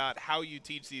bit about how you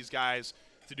teach these guys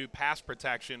to do pass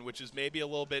protection, which is maybe a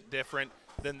little bit different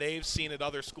than they've seen at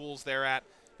other schools they're at,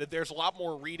 that there's a lot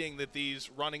more reading that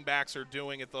these running backs are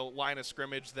doing at the line of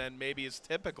scrimmage than maybe is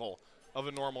typical of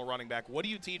a normal running back. What do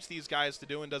you teach these guys to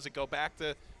do, and does it go back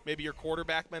to maybe your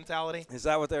quarterback mentality? Is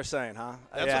that what they're saying, huh?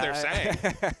 That's what they're saying.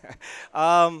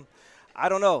 I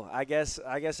don't know. I guess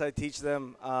I teach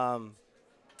them.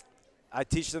 I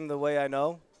teach them the way I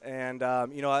know, and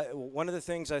one of the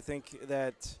things I think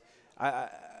that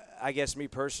I guess me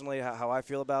personally, how I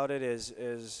feel about it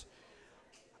is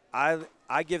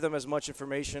I give them as much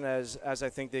information as I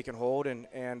think they can hold,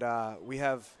 and we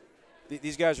have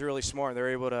these guys are really smart. They're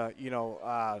able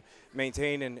to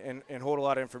maintain and hold a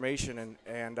lot of information,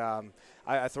 and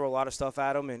I throw a lot of stuff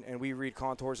at them, and we read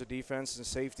contours of defense and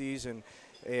safeties and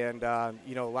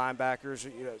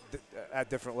linebackers at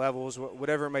different levels,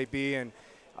 whatever it might be, and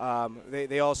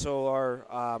they also are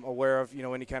aware of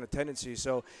any kind of tendency.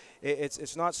 So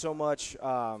it's not so much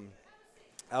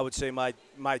I would say my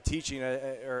teaching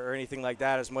or anything like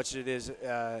that, as much as it is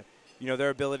their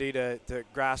ability to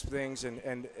grasp things,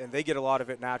 and they get a lot of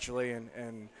it naturally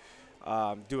and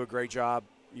do a great job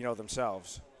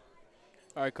themselves.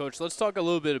 All right, Coach, let's talk a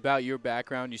little bit about your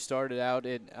background. You started out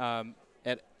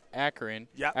at Akron.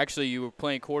 Yeah. Actually, you were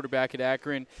playing quarterback at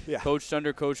Akron, yeah. Coached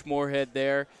under Coach Moorhead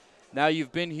there. Now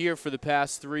you've been here for the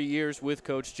past 3 years with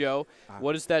Coach Joe.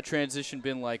 What has that transition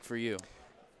been like for you?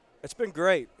 It's been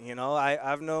great.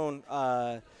 I've known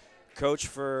Coach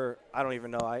for, I don't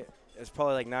even know, it's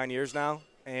probably like 9 years now.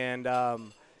 And,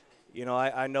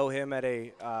 I know him at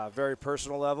a very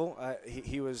personal level.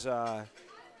 He was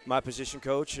my position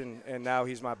coach, and now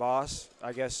he's my boss.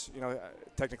 I guess,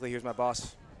 technically he was my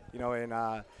boss, in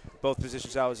both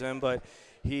positions I was in. But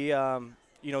he,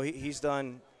 he's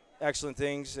done excellent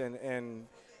things, and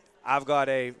I've got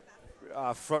a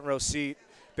front row seat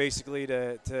basically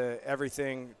to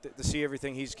everything, to see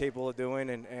everything he's capable of doing,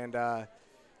 and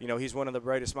he's one of the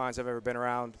brightest minds I've ever been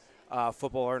around,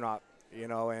 football or not,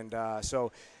 and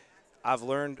so I've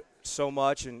learned so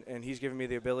much, and he's given me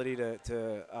the ability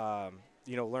to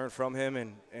learn from him,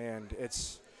 and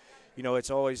it's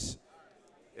always,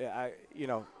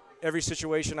 every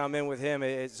situation I'm in with him,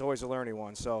 it's always a learning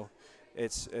one, so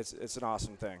it's an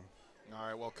awesome thing. All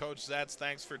right, well, Coach Zetz,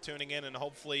 thanks for tuning in, and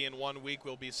hopefully in 1 week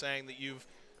we'll be saying that you've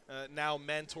now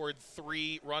mentored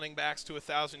 3 running backs to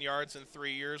 1,000 yards in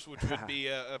 3 years, which would be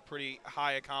a pretty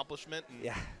high accomplishment, and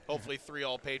yeah. Hopefully 3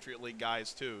 All-Patriot League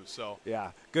guys too. So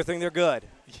yeah, good thing they're good.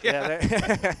 Yeah.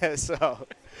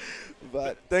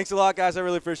 But thanks a lot, guys. I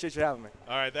really appreciate you having me.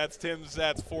 All right, that's Tim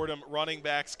Zetz, Fordham running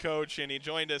backs coach, and he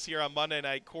joined us here on Monday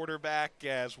Night Quarterback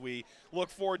as we look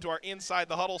forward to our Inside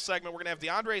the Huddle segment. We're going to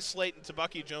have DeAndre Slate and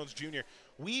Tebucky Jones Jr.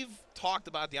 We've talked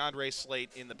about DeAndre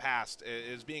Slate in the past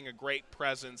as being a great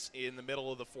presence in the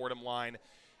middle of the Fordham line,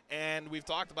 and we've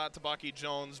talked about Tebucky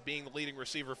Jones being the leading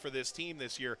receiver for this team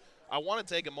this year. I want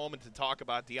to take a moment to talk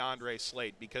about DeAndre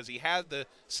Slate because he had the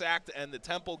sack to end the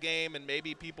Temple game, and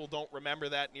maybe people don't remember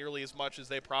that nearly as much as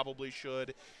they probably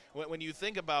should. When you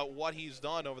think about what he's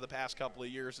done over the past couple of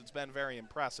years, it's been very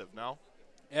impressive, no?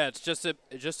 Yeah, it's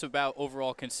just about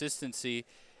overall consistency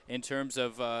in terms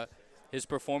of his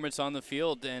performance on the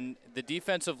field. And the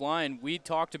defensive line, we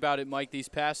talked about it, Mike, these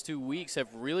past 2 weeks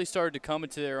have really started to come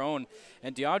into their own.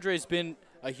 And DeAndre's been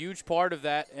a huge part of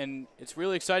that, and it's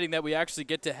really exciting that we actually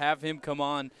get to have him come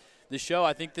on the show.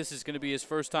 I think this is going to be his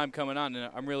first time coming on,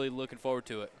 and I'm really looking forward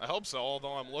to it. I hope so,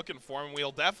 although I'm looking for him.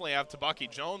 We'll definitely have Tebucky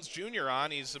Jones Jr.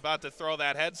 on. He's about to throw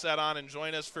that headset on and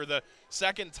join us for the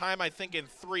second time, I think, in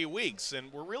 3 weeks,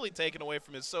 and we're really taken away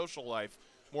from his social life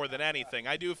more than anything.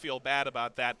 I do feel bad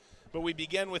about that. But we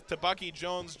begin with Tebucky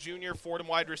Jones Jr., Fordham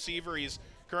wide receiver. He's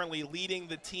currently leading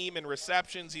the team in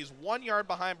receptions. He's 1 yard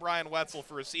behind Brian Wetzel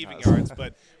for receiving yards,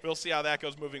 but we'll see how that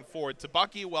goes moving forward.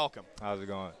 Tebucky, welcome. How's it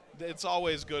going? It's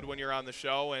always good when you're on the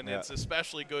show, and it's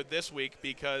especially good this week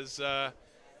because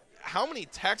how many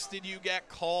texts did you get,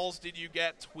 calls did you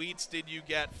get, tweets did you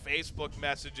get, Facebook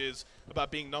messages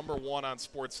about being #1 on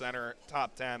SportsCenter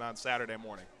Top 10 on Saturday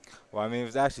morning? Well, I mean, it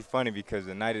was actually funny because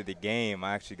the night of the game,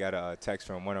 I actually got a text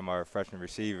from one of our freshman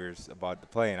receivers about the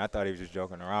play, and I thought he was just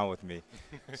joking around with me.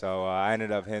 So I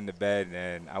ended up hitting the bed,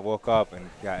 and I woke up and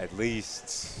got at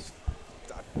least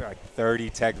like 30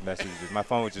 text messages. My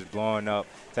phone was just blowing up,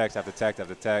 text after text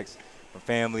after text, from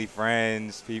family,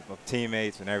 friends, people,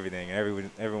 teammates, and everything.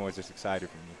 And everyone was just excited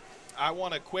for me. I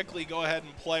want to quickly go ahead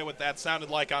and play what that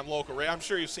sounded like on local radio. I'm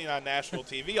sure you've seen it on national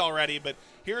TV already, but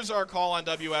here's our call on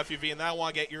WFUV, and I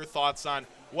want to get your thoughts on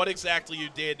what exactly you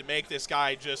did to make this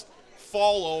guy just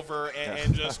fall over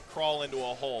and just crawl into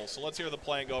a hole. So let's hear the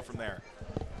play and go from there.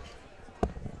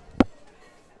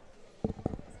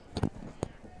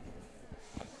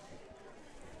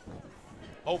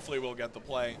 Hopefully we'll get the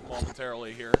play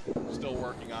momentarily here. Still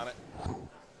working on it.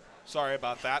 Sorry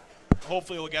about that.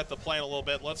 Hopefully we'll get the play in a little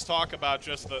bit. Let's talk about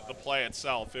just the play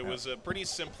itself. It was a pretty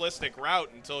simplistic route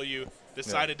until you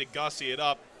decided to gussy it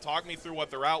up. Talk me through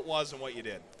what the route was and what you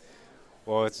did.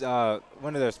 Well, it's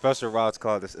one of their special routes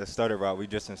called a stutter route. We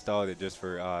just installed it just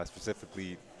for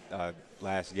specifically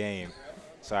last game.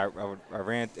 So I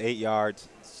ran 8 yards,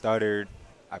 stuttered.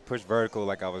 I pushed vertical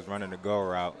like I was running a go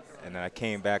route, and then I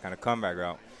came back on a comeback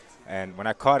route. And when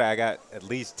I caught it, I got at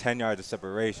least 10 yards of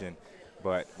separation.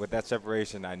 But with that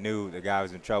separation, I knew the guy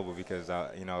was in trouble because,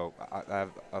 I have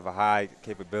a high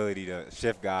capability to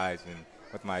shift guys and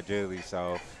with my agility.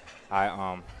 So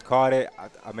I caught it.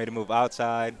 I made a move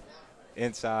outside,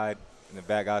 inside, and then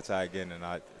back outside again, and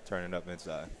I turned it up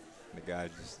inside. And the guy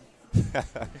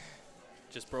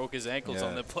just broke his ankles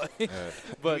on the play. Yeah.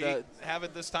 But we have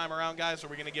it this time around, guys, or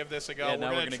we're going to give this a go? Yeah,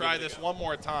 we're going to try this one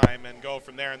more time and go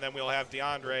from there, and then we'll have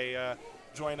DeAndre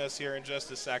join us here in just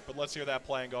a sec. But let's hear that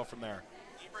play and go from there.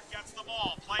 Gets the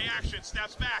ball, play action,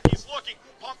 steps back, he's looking,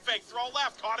 pump fake, throw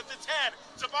left, caught at the 10.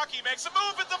 Tebucky makes a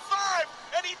move at the 5,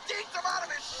 and he dinked him out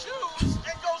of his shoes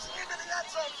and goes into the end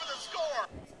zone for the score.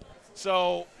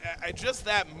 So, just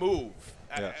that move,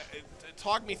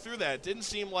 talk me through that. It didn't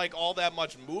seem like all that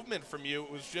much movement from you.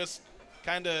 It was just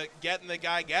kind of getting the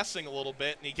guy guessing a little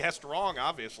bit, and he guessed wrong,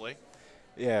 obviously.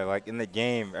 Yeah, like in the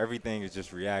game, everything is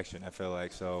just reaction, I feel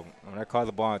like. So when I caught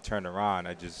the ball and turned around,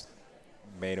 I just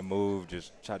made a move,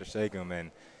 just tried to shake him.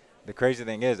 And the crazy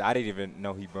thing is, I didn't even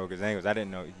know he broke his ankles. I didn't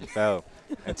know he fell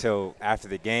until after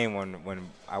the game when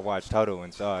I watched Huddle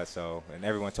and saw it. So, and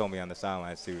everyone told me on the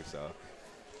sidelines too. So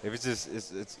it was just,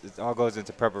 it all goes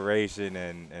into preparation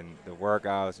and the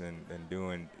workouts and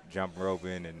doing jump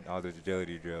roping and all those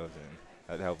agility drills, and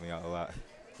that helped me out a lot.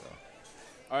 So.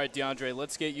 All right, DeAndre,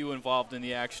 let's get you involved in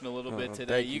the action a little bit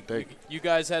today. Thank You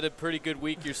guys had a pretty good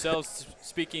week yourselves,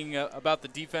 speaking about the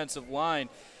defensive line,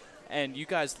 and you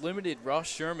guys limited Ross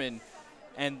Sherman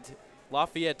and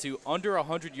Lafayette to under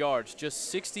 100 yards, just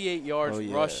 68 yards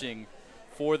rushing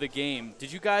for the game.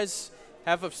 Did you guys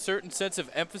have a certain sense of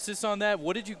emphasis on that?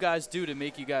 What did you guys do to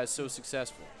make you guys so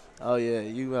successful? Oh, yeah.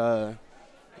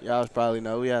 Y'all probably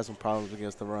know we had some problems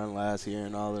against the run last year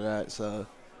and all of that, so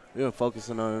we've been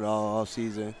focusing on it all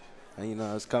season, and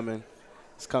it's coming.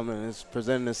 It's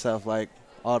presenting itself like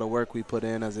all the work we put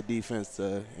in as a defense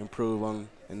to improve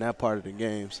in that part of the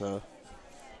game. So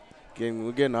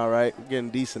we're getting all right. We're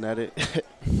getting decent at it.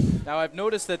 Now I've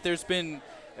noticed that there's been,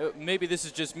 maybe this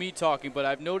is just me talking, but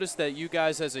I've noticed that you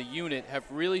guys as a unit have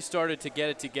really started to get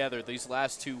it together these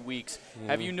last 2 weeks. Mm.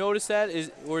 Have you noticed that,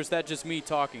 or is that just me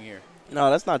talking here? No,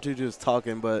 that's not you just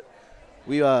talking, but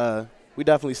we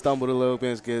definitely stumbled a little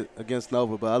bit against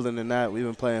Nova, but other than that, we've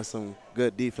been playing some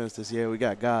good defense this year. We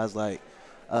got guys like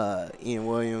Ian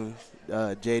Williams,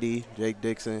 JD, Jake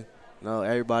Dixon.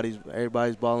 Everybody's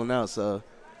balling out, so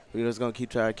we're just gonna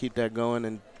try to keep that going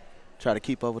and try to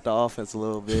keep up with the offense a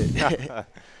little bit.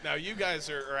 Now, you guys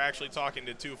are actually talking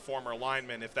to two former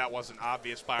linemen, if that wasn't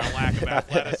obvious by our lack of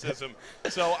athleticism.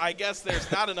 So I guess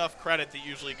there's not enough credit that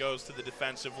usually goes to the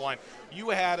defensive line.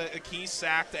 You had a key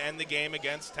sack to end the game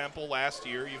against Temple last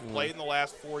year. You've played in the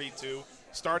last 42,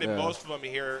 started most of them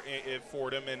here at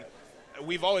Fordham, and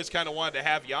we've always kind of wanted to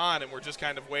have you on, and we're just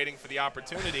kind of waiting for the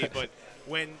opportunity. But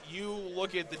when you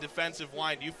look at the defensive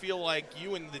line, do you feel like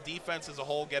you and the defense as a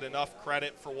whole get enough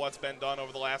credit for what's been done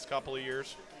over the last couple of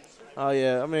years? Oh,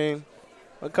 yeah. I mean,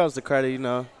 when it comes to credit,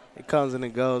 it comes and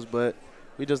it goes. But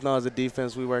we just know as a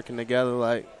defense, we working together.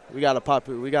 Like, we got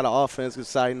an offense,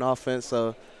 exciting offense.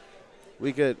 So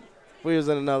if we was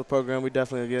in another program, we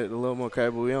definitely get a little more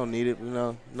credit, but we don't need it. We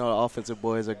know the offensive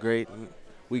boys are great, and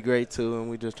we great too, and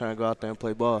we just trying to go out there and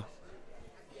play ball.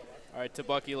 All right,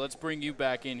 Tebucky, let's bring you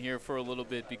back in here for a little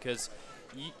bit because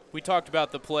we talked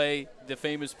about the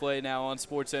famous play now on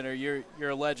SportsCenter. You're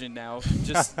a legend now,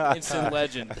 just instant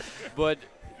legend. But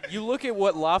you look at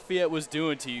what Lafayette was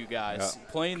doing to you guys,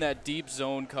 playing that deep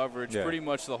zone coverage pretty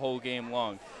much the whole game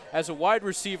long. As a wide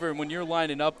receiver, and when you're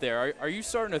lining up there, are you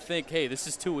starting to think, hey, this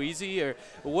is too easy? Or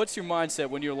what's your mindset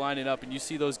when you're lining up and you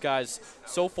see those guys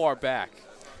so far back?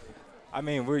 I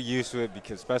mean, we're used to it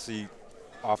because especially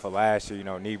off of last year,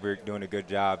 Niebrick doing a good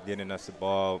job getting us the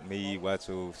ball, me,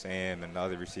 Wetzel, Sam, and the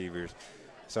other receivers.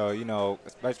 So,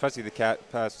 especially the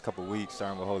past couple of weeks,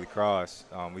 starting with Holy Cross,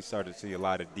 we started to see a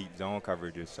lot of deep zone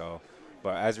coverages. So,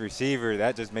 but as a receiver,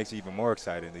 that just makes it even more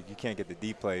exciting. Like, you can't get the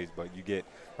deep plays, but you get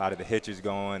a lot of the hitches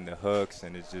going, the hooks,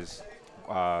 and it's just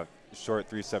short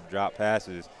 3-step drop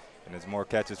passes. And there's more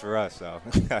catches for us, so.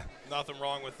 Nothing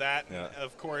wrong with that. Yeah. And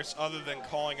of course, other than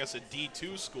calling us a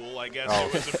D2 school, I guess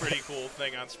it was a pretty cool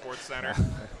thing on SportsCenter.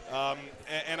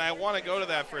 And I want to go to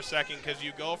that for a second because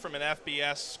you go from an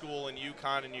FBS school in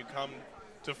UConn and you come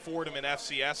to Fordham, an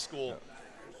FCS school.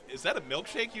 Is that a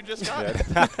milkshake you just got?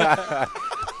 Yeah.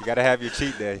 You got to have your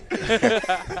cheat day.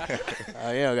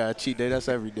 I got a cheat day. That's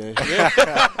every day.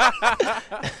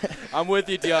 I'm with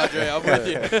you, DeAndre. I'm with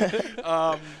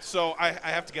you. So I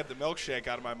have to get the milkshake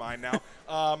out of my mind now.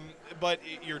 But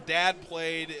your dad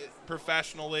played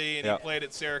professionally, and he played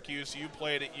at Syracuse. You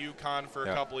played at UConn for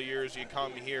a couple of years. You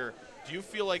come here. Do you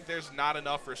feel like there's not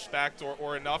enough respect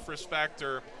or enough respect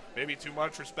or maybe too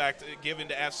much respect given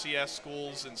to FCS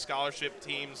schools and scholarship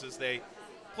teams as they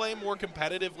play more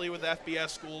competitively with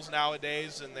FBS schools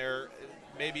nowadays, and they're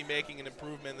maybe making an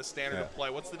improvement in the standard of play?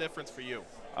 What's the difference for you?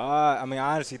 I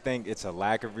honestly think it's a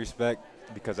lack of respect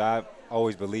because I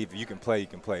always believe if you can play, you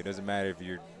can play. It doesn't matter if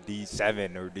you're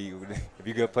D7 or D. If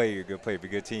you're a good player, you're a good player. If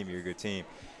you're a good team, you're a good team.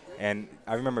 And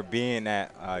I remember being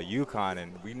at UConn,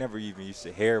 and we never even used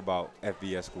to hear about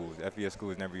FBS schools. FBS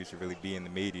schools never used to really be in the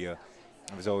media.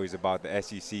 It was always about the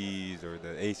SECs or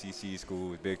the ACC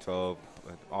schools, Big 12,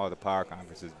 all the power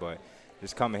conferences. But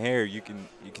just coming here, you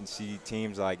can see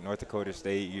teams like North Dakota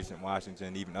State, Eastern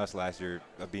Washington, even us last year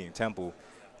being Temple.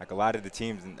 Like a lot of the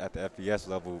teams at the FBS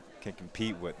level can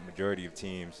compete with the majority of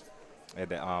teams at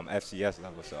the FCS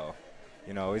level. So,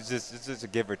 it's just a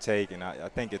give or take, and I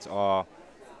think it's all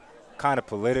kind of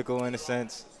political in a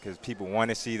sense because people want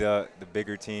to see the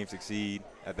bigger team succeed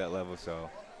at that level. So,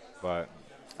 but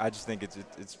I just think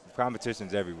it's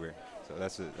competition's everywhere. So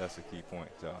that's a key point.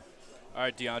 So. All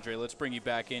right, DeAndre, let's bring you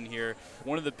back in here.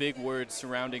 One of the big words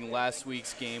surrounding last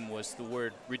week's game was the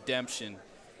word redemption.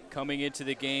 Coming into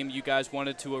the game, you guys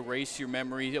wanted to erase your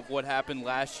memory of what happened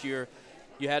last year.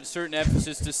 You had a certain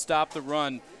emphasis to stop the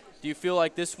run. Do you feel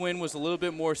like this win was a little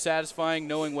bit more satisfying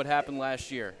knowing what happened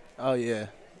last year? Oh, yeah.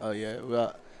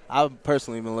 Well, I've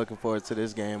personally been looking forward to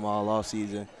this game all off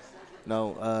season.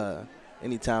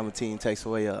 Anytime a team takes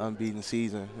away an unbeaten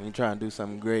season and you try and do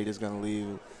something great, it's going to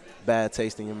leave bad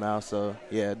taste in your mouth. So,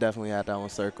 yeah, definitely had that one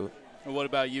circled. And what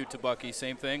about you, Tebucky?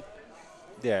 Same thing?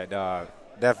 Yeah,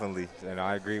 definitely.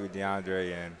 I agree with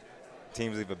DeAndre. And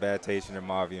teams leave a bad taste in their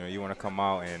mouth. You want to come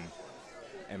out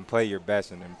and play your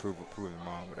best and prove them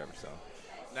wrong, whatever. So.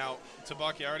 Now,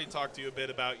 Tebucky, I already talked to you a bit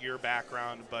about your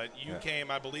background, but you came,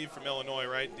 I believe, from Illinois,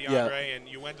 right, DeAndre? Yeah. And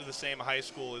you went to the same high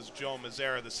school as Joe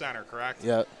Mazzara, the center, correct?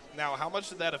 Yeah. Now, how much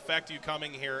did that affect you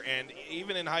coming here? And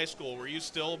even in high school, were you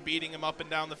still beating him up and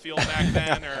down the field back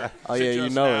then? Or oh, yeah, you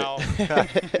know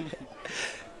it.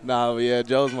 Nah, but yeah,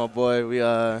 Joe's my boy.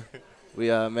 We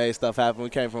made stuff happen. We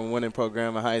came from a winning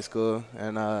program in high school,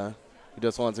 and we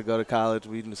just wanted to go to college.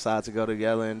 We decided to go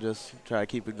together and just try to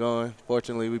keep it going.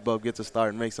 Fortunately, we both get to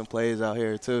start and make some plays out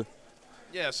here too.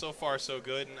 Yeah, so far so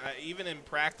good. And even in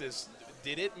practice,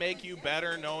 did it make you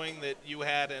better knowing that you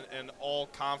had an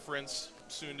all-conference,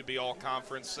 soon-to-be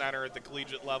all-conference center at the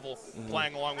collegiate level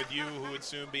playing along with you, who would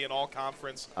soon be an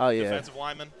all-conference defensive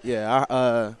lineman?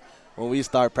 Yeah, when we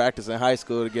start practice in high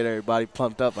school to get everybody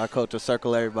pumped up, our coach will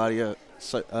circle everybody up,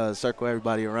 circle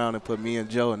everybody around and put me and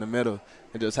Joe in the middle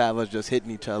and just have us just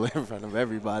hitting each other in front of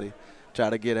everybody, try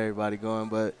to get everybody going.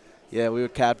 But, yeah, we were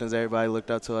captains. Everybody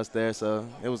looked up to us there, so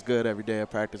it was good every day at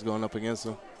practice going up against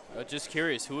them. Just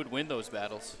curious, who would win those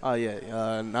battles? Oh, yeah,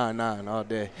 9-9 all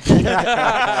day.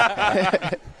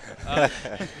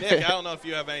 Nick, I don't know if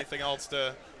you have anything else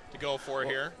to go for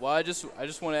here. Well, I just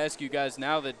want to ask you guys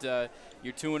now that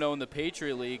you're 2-0 in the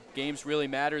Patriot League, games really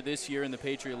matter this year in the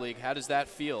Patriot League. How does that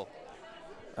feel?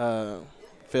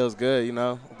 Feels good, you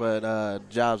know, but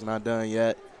job's not done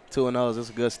yet. 2-0 is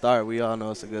a good start. We all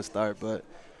know it's a good start, but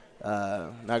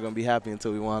not going to be happy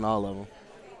until we won all of them.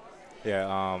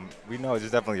 Yeah, we know it's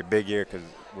definitely a big year because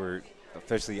we're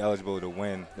officially eligible to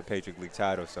win the Patriot League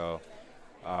title. So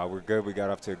we're good. We got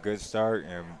off to a good start,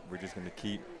 and we're just going to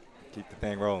keep the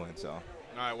thing rolling. So. All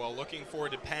right, well, looking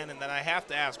forward to Penn. And then I have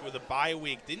to ask, with a bye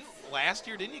week, didn't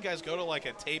you guys go to like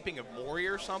a taping of Maury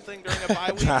or something during a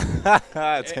bye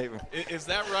week? Is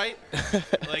that right?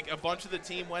 Like a bunch of the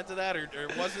team went to that, or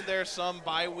wasn't there some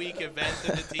bye week event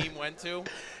that the team went to?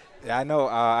 Yeah, I know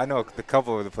a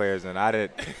couple of the players, and I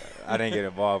didn't get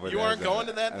involved with that. You weren't going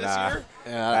to that this year?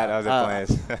 Yeah, I had other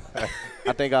plans.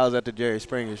 I think I was at the Jerry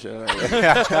Springer show.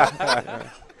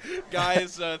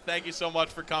 Guys, thank you so much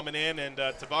for coming in, and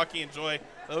to Bucky, enjoy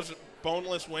those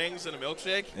boneless wings and a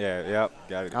milkshake. Yeah, yep,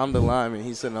 got it. I'm the lineman.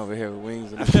 He's sitting over here with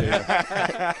wings and shit.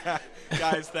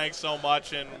 Guys, thanks so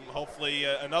much, and hopefully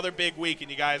another big week, and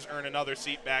you guys earn another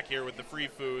seat back here with the free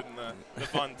food and the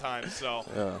fun times. So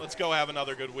let's go have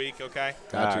another good week, okay?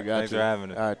 Got you. Thanks for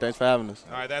having us. All right, thanks for having us.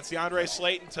 All right, that's DeAndre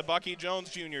Slayton to Bucky Jones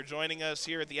Jr. joining us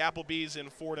here at the Applebee's in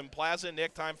Fordham Plaza.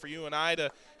 Nick, time for you and I to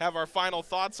have our final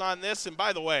thoughts on this. And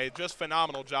by the way, just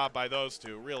phenomenal job by those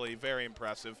two. Really very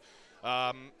impressive.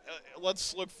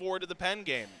 Let's look forward to the Penn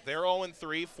game. They're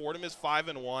 0-3. Fordham is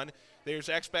 5-1. There's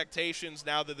expectations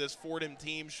now that this Fordham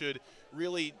team should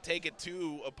really take it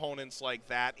to opponents like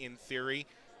that in theory.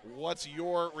 What's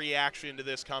your reaction to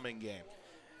this coming game?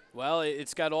 Well,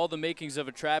 it's got all the makings of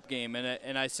a trap game,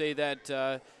 and I say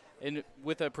that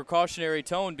with a precautionary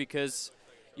tone because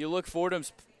you look,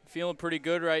 Fordham's feeling pretty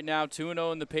good right now,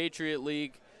 2-0 in the Patriot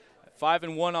League,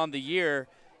 5-1 on the year.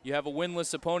 You have a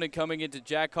winless opponent coming into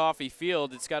Jack Coffey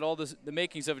Field. It's got all the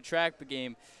makings of a trap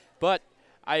game. But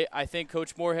I think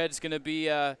Coach Moorhead is going to be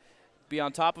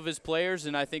on top of his players,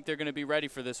 and I think they're going to be ready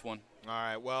for this one. All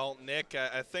right. Well, Nick,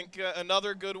 I think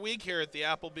another good week here at the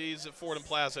Applebee's at Fordham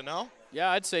Plaza, no? Yeah,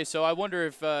 I'd say so. I wonder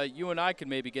if you and I could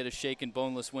maybe get a shake and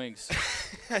boneless wings.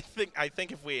 I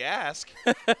think if we ask,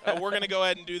 we're going to go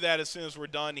ahead and do that as soon as we're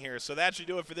done here. So that should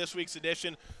do it for this week's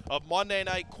edition of Monday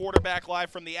Night Quarterback Live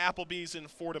from the Applebee's in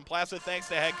Fordham Plaza. Thanks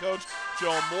to head coach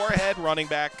Joe Moorhead, running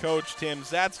back coach Tim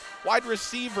Zetz, wide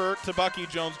receiver to Bucky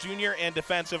Jones Jr., and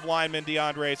defensive lineman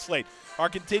DeAndre Slate. Our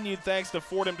continued thanks to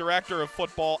Fordham Director of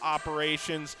Football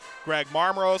Operations Greg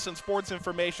Marmaros and Sports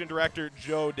Information Director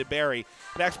Joe DeBerry.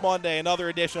 Next Monday, another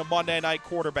edition of Monday Night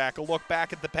Quarterback, a look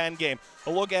back at the Penn game,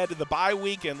 a look ahead to the bye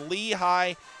week in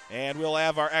Lehigh, and we'll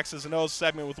have our X's and O's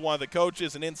segment with one of the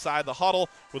coaches and Inside the Huddle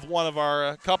with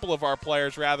a couple of our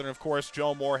players, rather than, of course,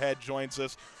 Joe Moorhead joins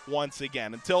us once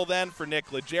again. Until then, for Nick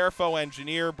Legerfo,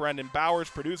 engineer Brendan Bowers,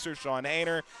 producer Sean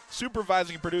Hayner,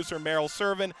 supervising producer Meryl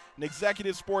Servin, and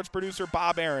executive sports producer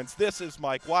Bob Aarons, this is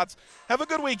Mike Watts. Have a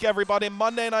good week, everybody.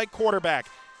 Monday Night Quarterback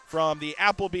from the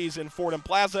Applebee's in Fordham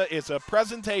Plaza is a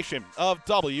presentation of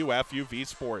WFUV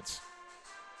Sports.